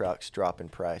lot of trucks drop in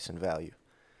price and value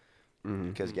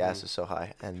because gas is so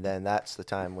high. And then that's the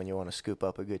time when you want to scoop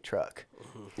up a good truck.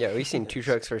 Yeah, we seen 2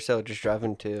 trucks for sale just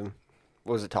driving to,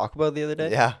 what was it, Taco Bell the other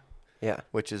day? Yeah. Yeah.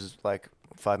 Which is like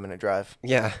a 5-minute drive.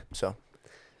 Yeah. So,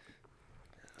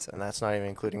 and that's not even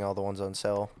including all the ones on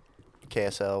sale,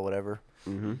 KSL, whatever.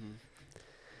 Mm-hmm.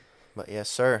 But yes,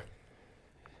 sir.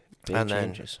 Big and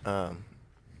changes. then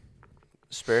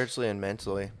spiritually and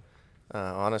mentally,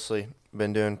 honestly,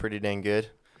 been doing pretty dang good.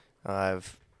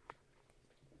 I've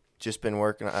just been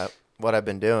working. What I've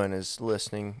been doing is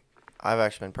listening. I've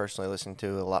actually been personally listening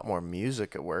to a lot more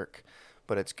music at work,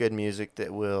 but it's good music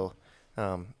that will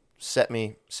set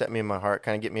me in my heart,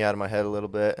 kind of get me out of my head a little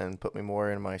bit and put me more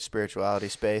in my spirituality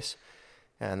space.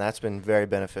 And that's been very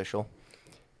beneficial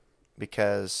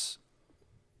because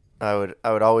I would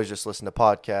always just listen to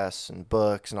podcasts and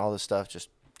books and all this stuff, just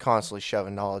constantly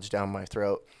shoving knowledge down my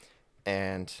throat.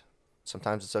 And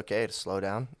sometimes it's okay to slow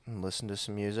down and listen to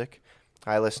some music.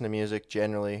 I listen to music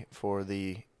generally for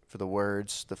the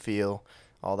words, the feel,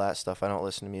 all that stuff. I don't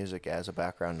listen to music as a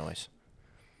background noise.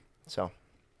 So,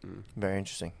 very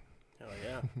interesting. Oh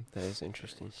yeah. That is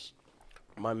interesting.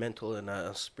 My mental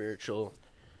and spiritual,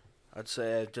 I'd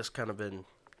say I've just kind of been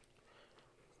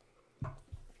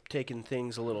taking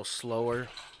things a little slower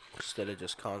instead of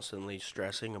just constantly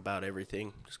stressing about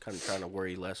everything. Just kind of trying to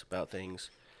worry less about things.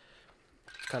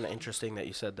 It's kind of interesting that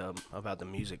you said about the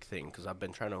music thing, because I've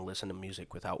been trying to listen to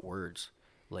music without words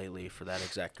lately for that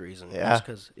exact reason. Yeah. Just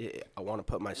because I want to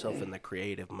put myself in the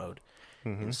creative mode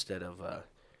instead of,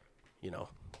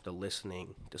 the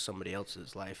listening to somebody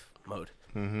else's life mode.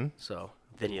 Mm-hmm. So,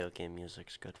 Video game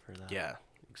music's good for that. yeah,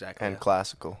 exactly. And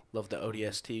classical. Love the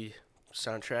ODST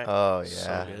soundtrack. Oh, So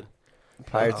yeah. good.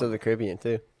 Pirates of the Caribbean,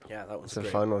 too. Yeah, that was It's a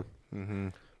great. fun one. Mm-hmm.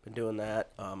 Been doing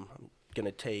that. I'm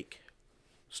gonna take,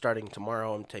 starting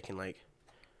tomorrow, I'm taking like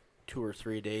 2 or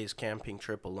 3 days camping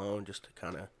trip alone, just to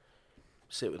kind of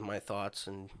sit with my thoughts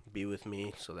and be with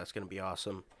me. So that's gonna be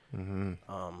awesome. Mm-hmm.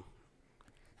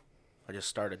 I just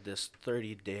started this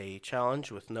 30-day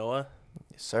challenge with Noah.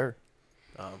 Yes, sir.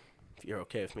 If you're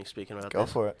okay with me speaking about Go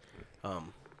this. for it.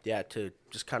 Yeah, to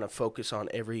just kind of focus on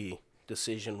every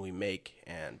decision we make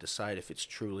and decide if it's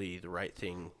truly the right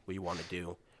thing we want to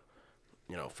do,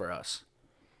 for us.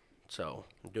 So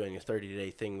I'm doing a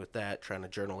 30-day thing with that, trying to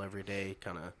journal every day,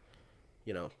 kind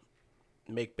of,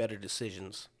 make better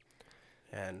decisions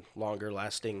and longer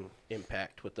lasting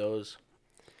impact with those.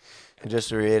 And just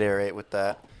to reiterate with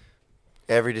that,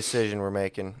 every decision we're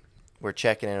making, we're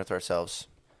checking in with ourselves.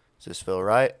 Does this feel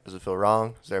right? Does it feel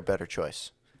wrong? Is there a better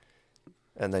choice?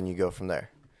 And then you go from there.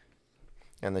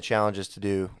 And the challenge is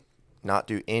to not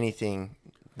do anything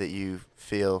that you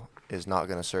feel is not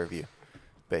going to serve you,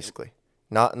 basically.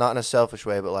 Not in a selfish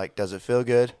way, but like, does it feel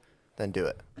good? Then do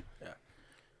it. Yeah.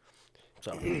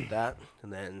 So that,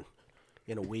 and then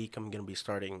in a week I'm going to be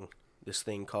starting this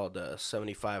thing called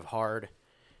 75 Hard.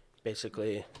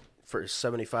 Basically, for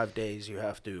 75 days, you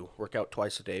have to work out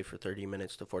twice a day for 30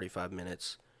 minutes to 45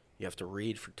 minutes. You have to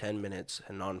read for 10 minutes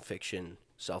a nonfiction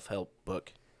self-help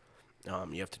book.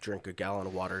 You have to drink a gallon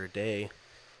of water a day,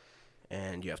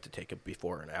 and you have to take a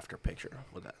before and after picture.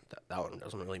 Well, that one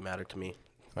doesn't really matter to me.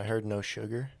 I heard no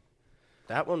sugar.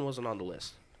 That one wasn't on the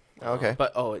list. Okay.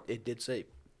 But, it did say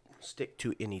stick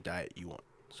to any diet you want.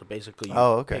 So basically,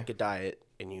 you pick a diet,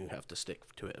 and you have to stick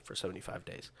to it for 75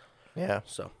 days. Yeah.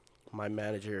 So my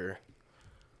manager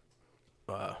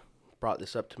brought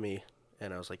this up to me,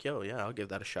 and I was like, yo, yeah, I'll give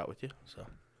that a shot with you. So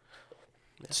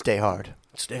Stay hard.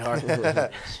 stay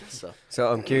hard.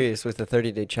 So I'm curious, with the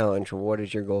 30-day challenge, what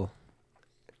is your goal?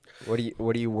 What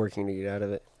are you working to get out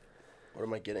of it? What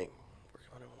am I getting?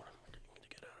 What am I getting to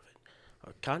get out of it?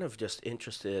 I'm kind of just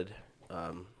interested.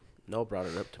 Noah brought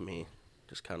it up to me,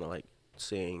 just kind of like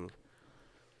seeing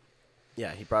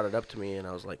yeah, he brought it up to me, and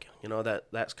I was like,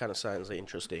 that's kind of sounds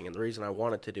interesting. And the reason I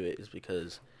wanted to do it is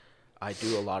because I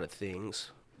do a lot of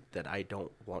things that I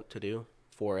don't want to do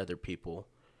for other people.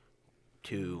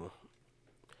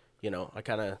 I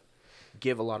kind of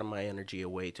give a lot of my energy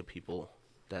away to people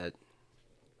that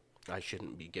I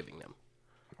shouldn't be giving them.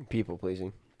 People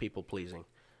pleasing. People pleasing.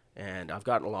 And I've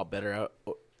gotten a lot better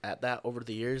at that over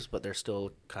the years, but there's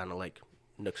still kind of like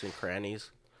nooks and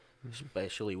crannies,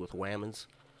 especially with whammons.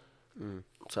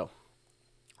 So,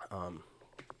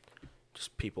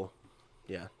 just people,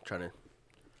 trying to,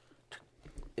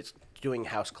 it's doing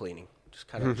house cleaning, just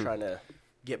kind of trying to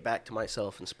get back to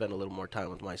myself and spend a little more time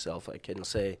with myself. I can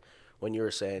say, when you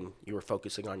were saying you were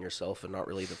focusing on yourself and not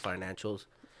really the financials,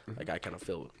 like I kind of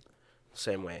feel the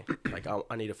same way. Like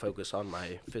I need to focus on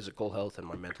my physical health and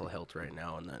my mental health right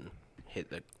now, and then hit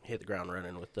the ground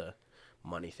running with the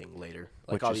money thing later.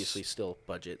 Like Which obviously still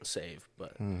budget and save,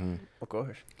 but Of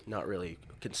course. not really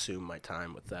consume my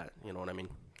time with that. You know what I mean?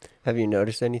 Have you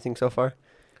noticed anything so far?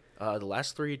 The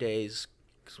last 3 days,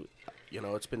 'cause,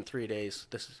 it's been 3 days.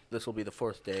 This will be the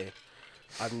 4th day.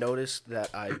 I've noticed that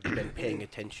I've been paying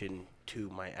attention to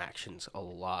my actions a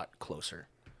lot closer.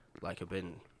 Like I've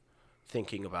been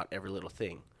thinking about every little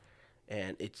thing,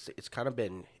 and it's kind of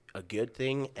been a good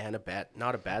thing and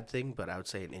not a bad thing, but I would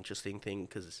say an interesting thing,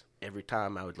 because every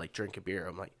time I would like drink a beer,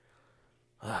 I'm like,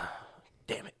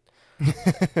 damn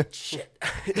it, shit.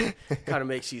 Kind of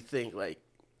makes you think like,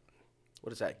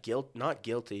 what is that? Not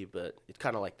guilty, but it's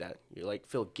kind of like that. You like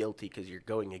feel guilty because you're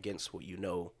going against what you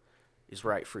know is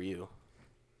right for you.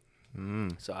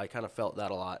 So I kind of felt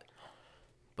that a lot,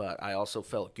 but I also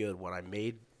felt good when I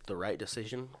made the right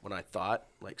decision, when I thought,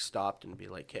 like, stopped and be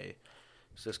like, hey,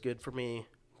 is this good for me?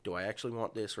 Do I actually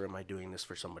want this, or am I doing this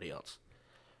for somebody else?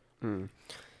 And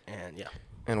yeah.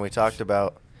 And we talked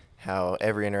about how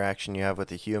every interaction you have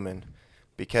with a human,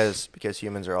 because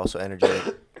humans are also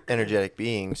energetic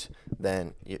beings,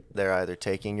 then they're either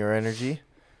taking your energy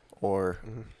or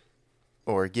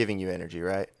giving you energy,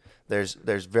 right? There's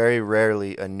very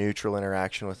rarely a neutral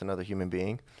interaction with another human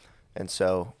being. And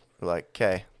so, like,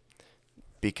 okay,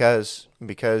 because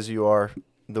you are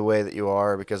the way that you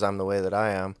are, because I'm the way that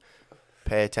I am,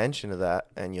 pay attention to that,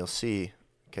 and you'll see,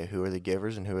 okay, who are the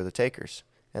givers and who are the takers,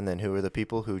 and then who are the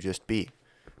people who just be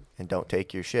and don't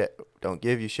take your shit, don't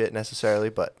give you shit necessarily,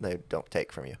 but they don't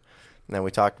take from you. And then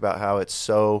we talked about how it's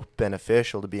so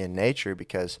beneficial to be in nature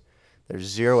because there's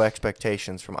zero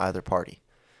expectations from either party.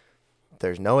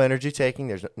 There's no energy taking,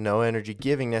 there's no energy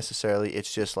giving necessarily.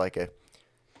 It's just like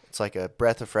a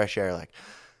breath of fresh air, like,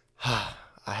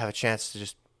 I have a chance to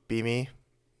just be me.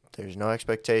 There's no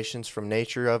expectations from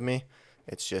nature of me.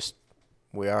 It's just,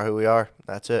 we are who we are.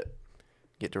 That's it.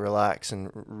 Get to relax and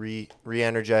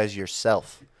re-energize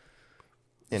yourself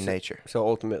in nature. So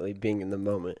ultimately, being in the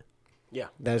moment. Yeah,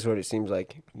 That's what it seems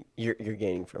like you're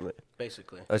gaining from it,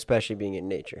 basically. especially being in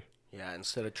nature. Yeah,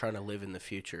 instead of trying to live in the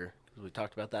future, 'cause we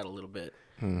talked about that a little bit.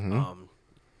 Mm-hmm.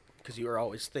 Because you were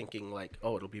always thinking like,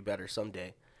 oh, it'll be better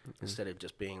someday, instead of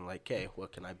just being like, hey,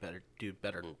 what can I do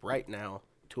better right now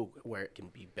to where it can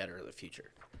be better in the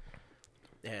future.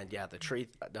 And yeah,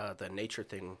 the nature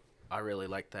thing, I really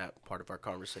liked that part of our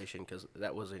conversation because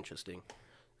that was interesting.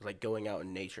 Like going out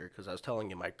in nature, because I was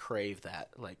telling him I crave that.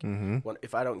 Like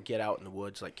if I don't get out in the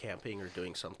woods, like camping or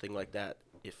doing something like that,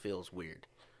 it feels weird.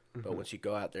 But once you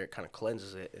go out there, it kind of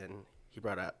cleanses it. And he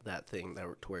brought out that thing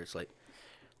to where it's like,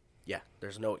 yeah,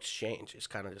 there's no exchange. It's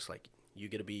kind of just like you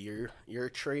get to be your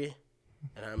tree,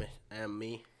 and I am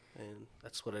me, and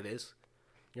that's what it is.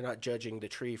 You're not judging the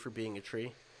tree for being a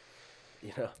tree,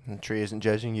 you know. The tree isn't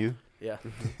judging you. Yeah.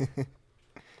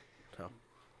 So.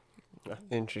 Yeah.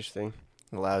 Interesting.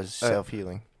 It allows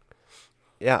self-healing.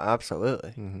 Yeah,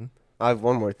 absolutely. Mm-hmm. I have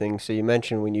one more thing. So you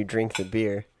mentioned when you drink the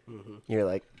beer, you're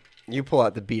like, you pull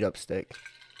out the beat up stick,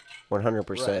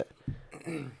 100%.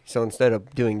 So instead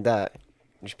of doing that,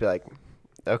 just be like,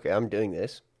 okay, I'm doing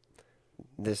this.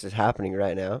 This is happening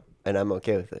right now, and I'm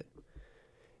okay with it.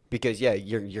 Because yeah,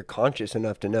 you're conscious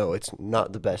enough to know it's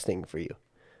not the best thing for you,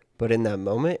 but in that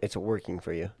moment, it's working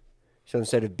for you. So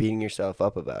instead of beating yourself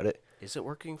up about it, Is it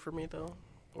working for me though,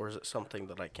 or is it something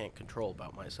that I can't control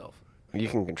about myself? you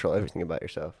can control everything about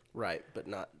yourself. Right, but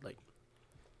not like.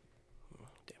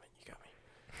 Damn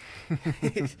it,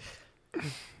 you got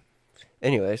me.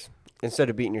 Anyways, instead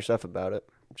of beating yourself about it,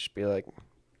 just be like,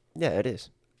 yeah, it is.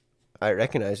 I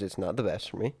recognize it's not the best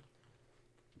for me.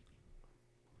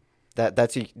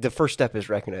 That's the first step is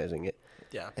recognizing it.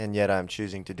 Yeah, And yet I'm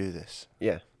choosing to do this.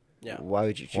 Yeah. yeah, Why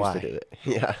would you choose Why? to do it?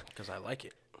 Yeah. because I like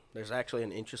it. There's actually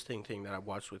an interesting thing that I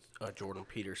watched with Jordan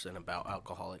Peterson about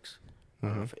alcoholics. I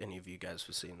don't know if any of you guys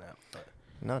have seen that, but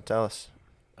No, tell us.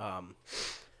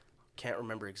 Can't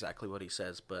remember exactly what he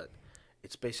says, but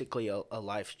it's basically a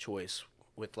life choice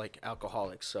with like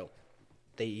alcoholics. So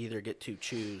they either get to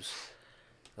choose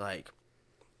like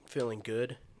feeling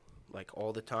good like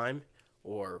all the time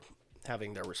or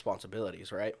having their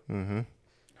responsibilities, right? Mm-hmm.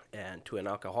 And to an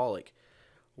alcoholic,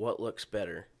 what looks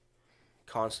better?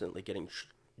 Constantly getting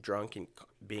drunk and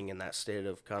being in that state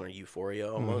of kind of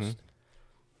euphoria almost,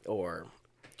 or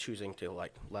choosing to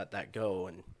like let that go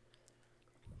and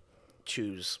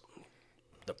choose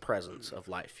the presence of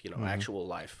life, actual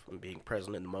life and being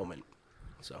present in the moment.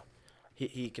 So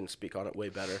he can speak on it way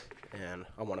better, and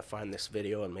I want to find this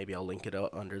video and maybe I'll link it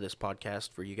out under this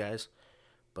podcast for you guys.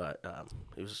 But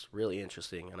it was really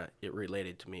interesting, and it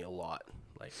related to me a lot.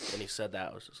 Like, when he said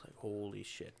that, I was just like, holy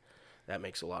shit, that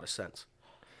makes a lot of sense.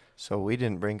 So we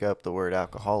didn't bring up the word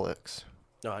alcoholics.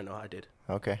 No, I know I did.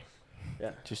 Okay.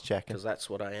 Yeah. Just checking. Because that's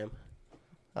what I am.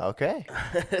 Okay.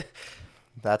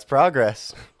 That's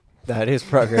progress. That is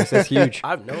progress. That's huge.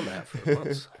 I've known that for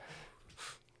months.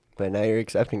 But now you're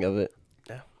accepting of it.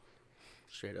 Yeah.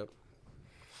 Straight up.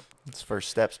 It's first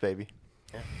steps, baby.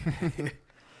 Yeah.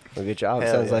 Well, good job.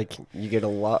 Hell Sounds yeah. like you get a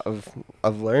lot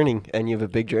of learning, and you have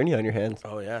a big journey on your hands.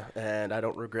 Oh, yeah. And I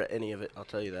don't regret any of it. I'll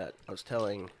tell you that. I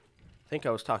think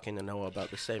I was talking to Noah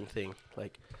about the same thing.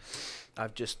 Like,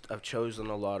 I've chosen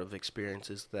a lot of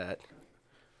experiences where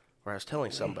I was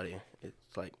telling somebody,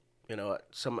 it's like, I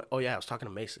was talking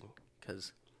to Mason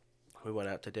because we went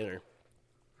out to dinner.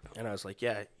 And I was like,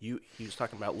 yeah, he was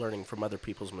talking about learning from other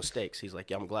people's mistakes. He's like,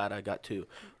 yeah, I'm glad I got to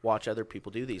watch other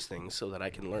people do these things so that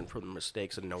I can learn from the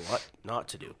mistakes and know what not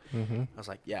to do. Mm-hmm. I was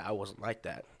like, yeah, I wasn't like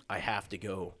that. I have to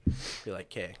go be like,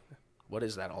 okay, what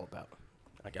is that all about?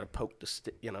 I got to poke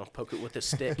poke it with a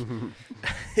stick.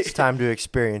 It's time to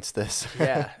experience this.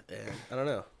 Yeah, and I don't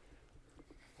know.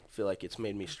 I feel like it's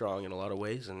made me strong in a lot of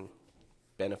ways and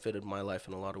benefited my life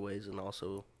in a lot of ways, and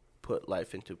also put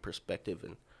life into perspective.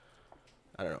 And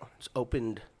I don't know, it's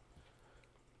opened,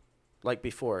 like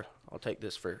before, I'll take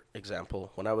this for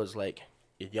example. When I was like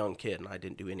a young kid and I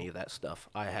didn't do any of that stuff,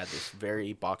 I had this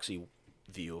very boxy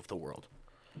view of the world.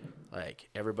 Like,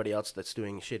 everybody else that's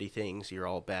doing shitty things, you're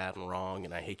all bad and wrong,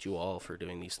 and I hate you all for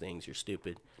doing these things, you're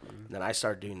stupid. And then I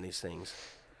started doing these things,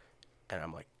 and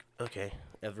I'm like, okay,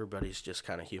 everybody's just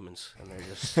kind of humans, and they're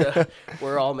just,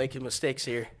 we're all making mistakes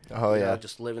here. Oh, yeah.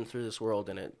 Just living through this world,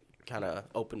 and it kind of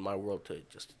opened my world to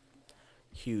just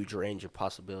huge range of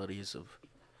possibilities of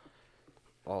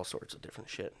all sorts of different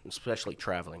shit, especially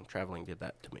traveling. Traveling did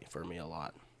that for me a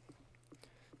lot.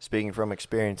 Speaking from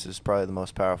experience is probably the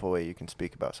most powerful way you can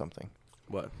speak about something.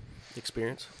 What?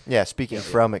 Experience? Yeah, speaking Yeah.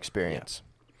 from experience.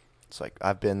 Yeah. It's like,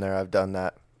 I've been there, I've done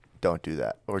that. Don't do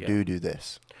that. Or Yeah. do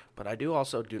this. But I do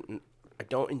also I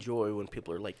don't enjoy when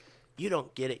people are like, you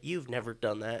don't get it, you've never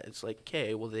done that. It's like,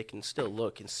 okay, well, they can still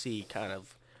look and see kind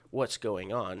of what's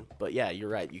going on. But yeah, you're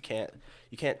right. You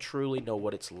can't truly know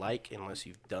what it's like unless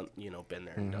you've done, been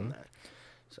there and done that.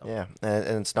 So Yeah,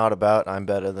 and it's not about I'm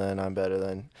better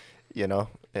than.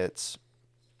 It's,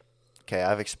 okay,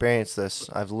 I've experienced this.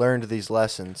 I've learned these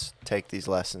lessons. Take these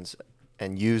lessons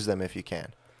and use them if you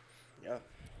can. yeah,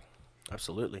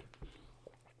 absolutely.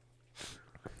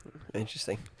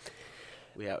 Interesting.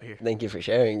 We out here. Thank you for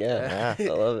sharing. Yeah,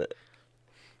 Yeah. I love it.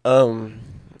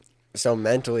 So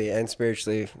mentally and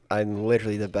spiritually, I'm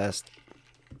literally the best.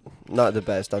 Not the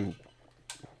best. I'm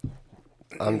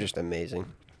just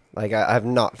amazing. Like, I've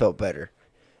not felt better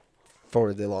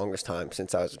for the longest time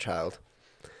since I was a child.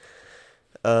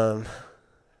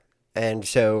 And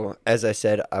so, as I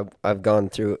said, I've gone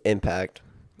through Impact,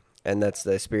 and that's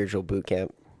the spiritual boot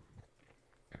camp,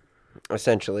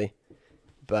 essentially.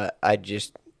 But I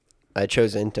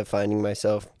chose into finding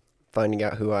myself, finding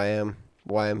out who I am,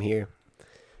 why I'm here,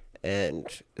 and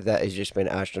that has just been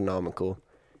astronomical.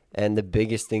 And the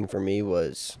biggest thing for me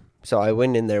was, so I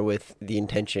went in there with the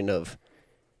intention of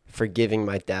forgiving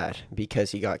my dad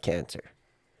because he got cancer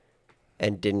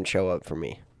and didn't show up for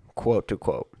me, quote to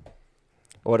quote.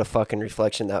 What a fucking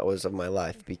reflection that was of my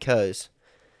life, because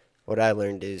what I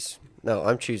learned is, no,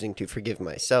 I'm choosing to forgive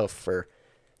myself for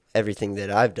everything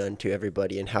that I've done to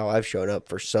everybody and how I've shown up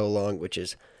for so long, which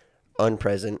is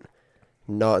unpresent,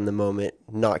 not in the moment,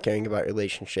 not caring about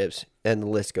relationships, and the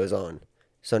list goes on.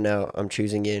 So now I'm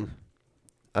choosing in,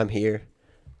 I'm here,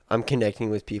 I'm connecting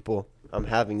with people, I'm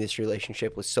having this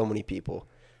relationship with so many people.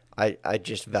 I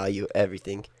just value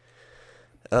everything.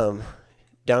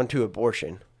 Down to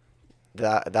abortion.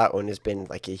 That one has been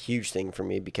like a huge thing for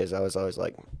me, because I was always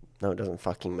like, no, it doesn't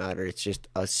fucking matter. It's just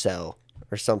a cell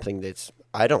or something that's,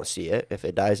 I don't see it. If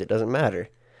it dies, it doesn't matter.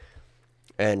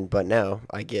 But now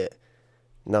I get,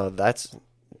 no, that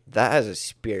has a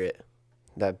spirit.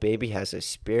 that baby has a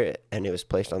spirit and it was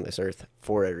placed on this earth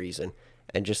for a reason.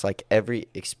 And just like every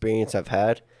experience I've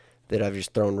had that I've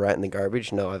just thrown right in the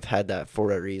garbage, no, I've had that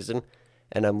for a reason.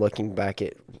 And I'm looking back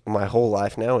at my whole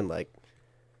life now and like,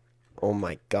 oh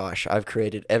my gosh, I've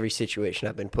created every situation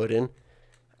I've been put in.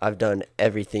 I've done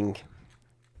everything,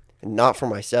 not for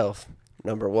myself,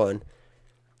 number one,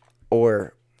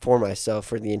 or for myself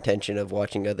for the intention of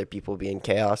watching other people be in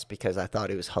chaos because I thought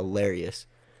it was hilarious.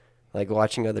 Like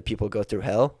watching other people go through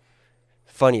hell,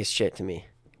 funniest shit to me.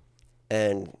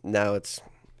 And now it's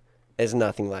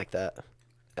nothing like that.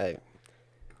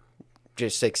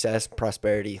 Just success,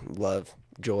 prosperity, love,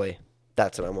 joy.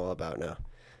 That's what I'm all about now.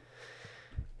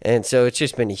 And so it's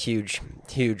just been a huge,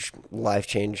 huge life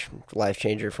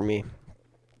changer for me.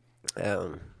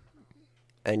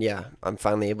 And yeah, I'm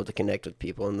finally able to connect with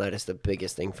people, and that is the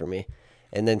biggest thing for me.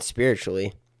 And then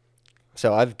spiritually,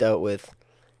 so I've dealt with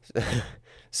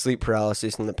sleep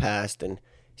paralysis in the past and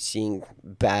seeing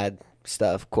bad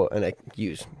stuff, and I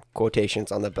use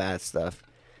quotations on the bad stuff.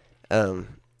 And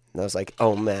I was like,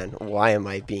 oh man, why am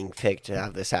I being picked to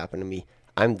have this happen to me?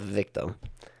 I'm the victim.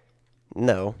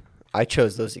 No, I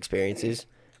chose those experiences,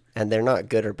 and they're not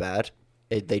good or bad.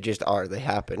 They just are. They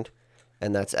happened,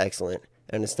 and that's excellent.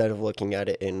 And instead of looking at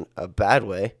it in a bad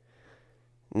way,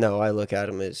 no, I look at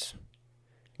them as,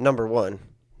 number one,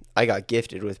 I got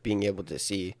gifted with being able to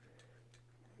see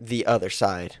the other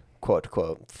side, quote,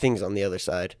 quote, things on the other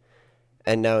side.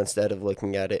 And now instead of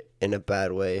looking at it in a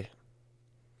bad way,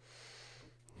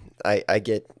 I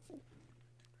get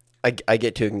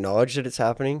to acknowledge that it's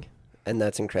happening, and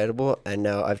that's incredible. And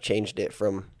now I've changed it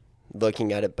from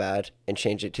looking at it bad and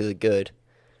changed it to the good.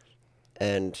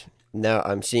 And now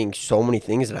I'm seeing so many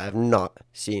things that I have not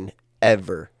seen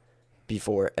ever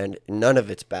before, and none of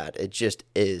it's bad. It just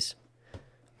is.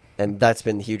 And that's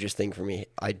been the hugest thing for me.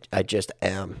 I just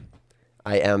am.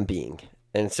 I am being.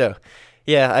 And so,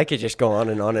 yeah, I could just go on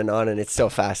and on and on, and it's so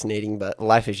fascinating, but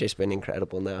life has just been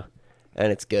incredible now,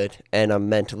 and it's good. And I'm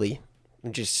mentally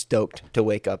just stoked to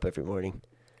wake up every morning.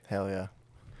 Hell yeah.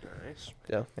 Nice.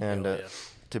 Yeah. And Hell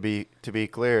yeah. to be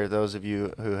clear, those of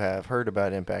you who have heard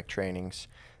about impact trainings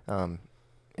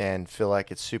and feel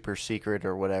like it's super secret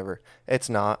or whatever, it's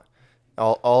not.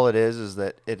 All it is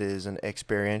that it is an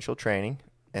experiential training.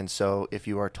 And so if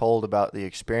you are told about the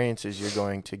experiences you're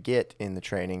going to get in the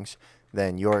trainings,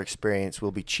 then your experience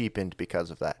will be cheapened because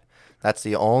of that. That's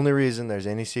the only reason there's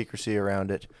any secrecy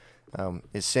around it,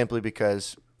 is simply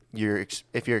because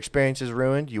if your experience is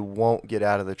ruined, you won't get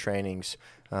out of the trainings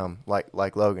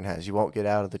like Logan has. You won't get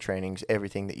out of the trainings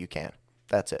everything that you can.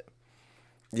 That's it.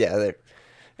 Yeah,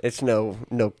 it's no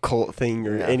cult thing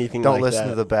or Yeah. anything Don't like that. listen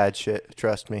to the bad shit.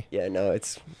 Trust me. Yeah, no,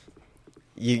 it's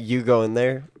you go in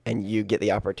there and you get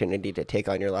the opportunity to take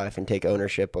on your life and take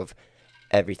ownership of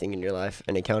everything in your life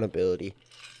and accountability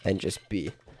and just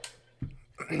be.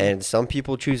 And some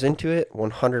people choose into it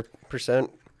 100%,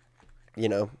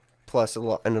 plus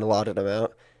an allotted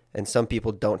amount, and some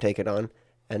people don't take it on,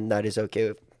 and that is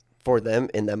okay for them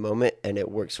in that moment, and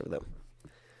it works for them.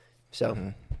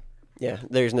 So, yeah,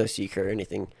 there's no secret or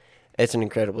anything. It's an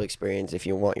incredible experience if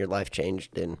you want your life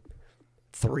changed in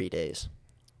 3 days.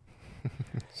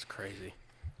 It's crazy.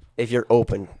 If you're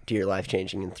open to your life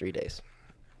changing in 3 days.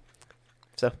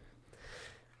 So,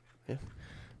 yeah.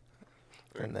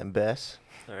 And then Bess.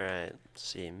 All right. Let's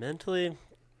see. Mentally,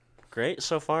 great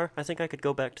so far. I think I could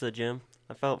go back to the gym.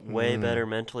 I felt way better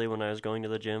mentally when I was going to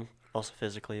the gym. Also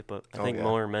physically, but I think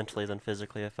more mentally than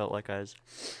physically. I felt like I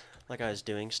was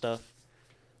doing stuff.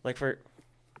 Like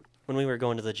when we were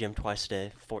going to the gym twice a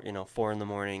day, 4 in the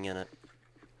morning and at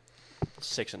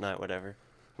 6 at night, whatever.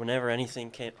 Whenever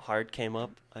anything hard came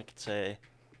up, I could say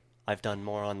I've done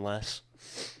more on less.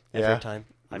 Every time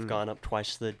I've gone up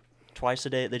twice a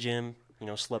day at the gym.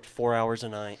 Slept 4 hours a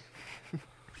night.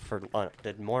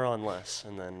 Did more on less,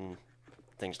 and then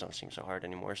things don't seem so hard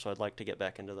anymore. So I'd like to get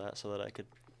back into that so that I could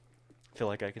feel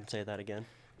like I can say that again.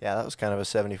 Yeah, that was kind of a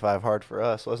 75 hard for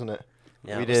us, wasn't it?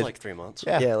 Yeah, we it was did like 3 months.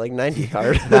 Yeah. Like 90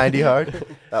 hard. 90 hard.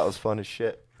 That was fun as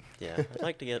shit. Yeah, I'd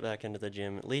like to get back into the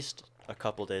gym at least a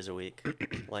couple days a week.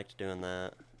 Liked doing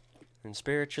that. And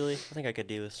spiritually, I think I could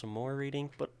do with some more reading,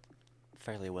 but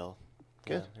fairly well.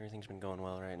 Good. Yeah, everything's been going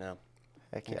well right now.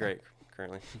 Heck yeah. Great,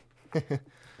 currently.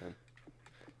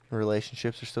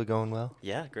 Relationships are still going well?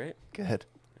 Yeah, great. Good.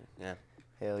 Yeah.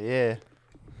 Hell yeah.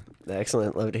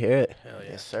 Excellent. Love to hear it. Hell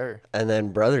yeah. Yes, sir. And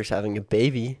then brother's having a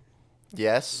baby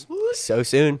Yes. so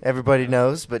soon. Everybody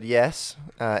knows, but yes,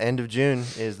 end of June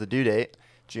is the due date,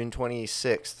 June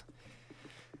 26th.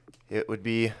 It would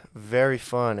be very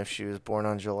fun if she was born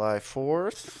on July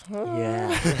 4th.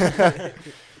 Yeah.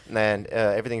 And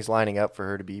everything's lining up for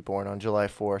her to be born on July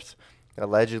 4th.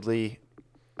 Allegedly,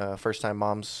 first-time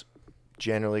moms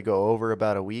generally go over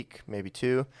about a week, maybe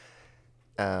 2.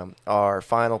 Our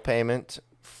final payment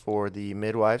for the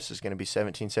midwives is going to be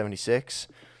 $1,776.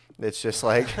 It's just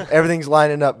like everything's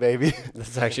lining up, baby.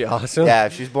 That's actually awesome. Yeah,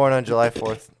 if she's born on July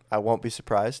 4th, I won't be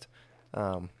surprised.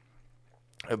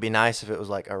 It would be nice if it was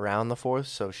like around the 4th,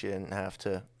 so she didn't have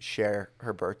to share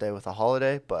her birthday with a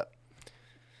holiday, but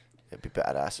it'd be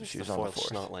badass if she was on the 4th.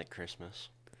 It's not like Christmas.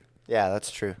 Yeah,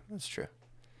 that's true. That's true.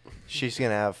 She's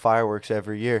going to have fireworks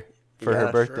every year for Yeah, her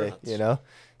sure. birthday, you know?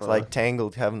 It's like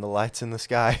Tangled having the lights in the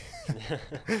sky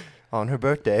on her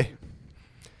birthday.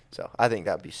 So I think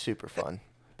that'd be super fun,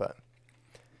 but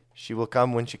she will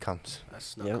come when she comes. That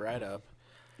snuck Yep. right up.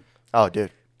 Oh,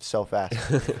 dude, so fast.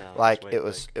 Yeah, that's Like way it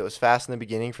was fast in the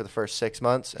beginning for the first 6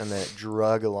 months, and then it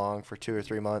drug along for 2 or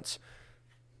 3 months.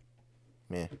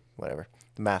 Meh, whatever.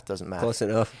 The math doesn't matter. Close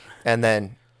enough. And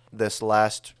then this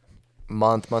last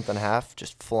month and a half,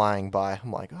 just flying by.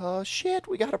 I'm like, oh shit,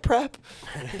 we gotta prep.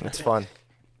 It's fun.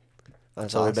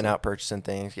 That's So we've been awesome. out purchasing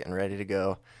things, getting ready to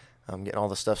go, getting all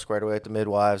the stuff squared away at the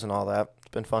midwives and all that. It's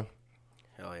been fun.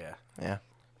 Hell yeah. Yeah.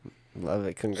 Love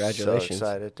it. Congratulations. So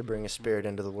excited to bring a spirit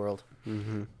into the world.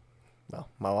 Mm-hmm. Well,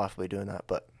 my wife will be doing that,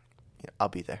 but I'll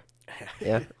be there.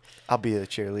 Yeah. I'll be the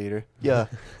cheerleader. Yeah.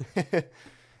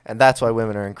 And that's why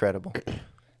women are incredible.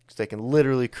 Because they can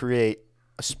literally create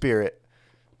a spirit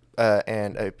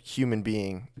and a human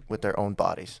being with their own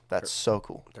bodies. That's so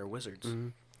cool. They're wizards. Mm-hmm.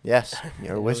 Yes.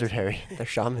 You're a wizard, Harry. They're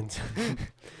shamans.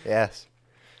 Yes.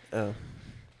 Oh.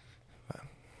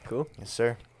 Cool. Yes,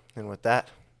 sir. And with that,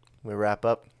 we wrap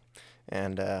up.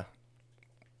 And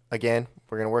again,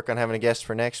 we're going to work on having a guest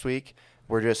for next week.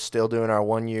 We're just still doing our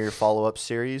 1-year follow-up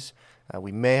series.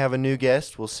 We may have a new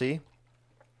guest. We'll see.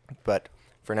 But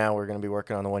for now, we're going to be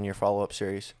working on the 1-year follow-up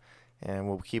series. And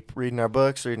we'll keep reading our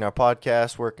books, reading our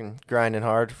podcasts, working, grinding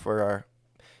hard for our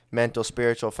mental,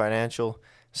 spiritual, financial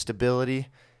stability.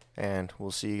 And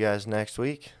we'll see you guys next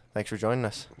week. Thanks for joining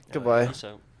us. Goodbye. Peace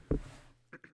out.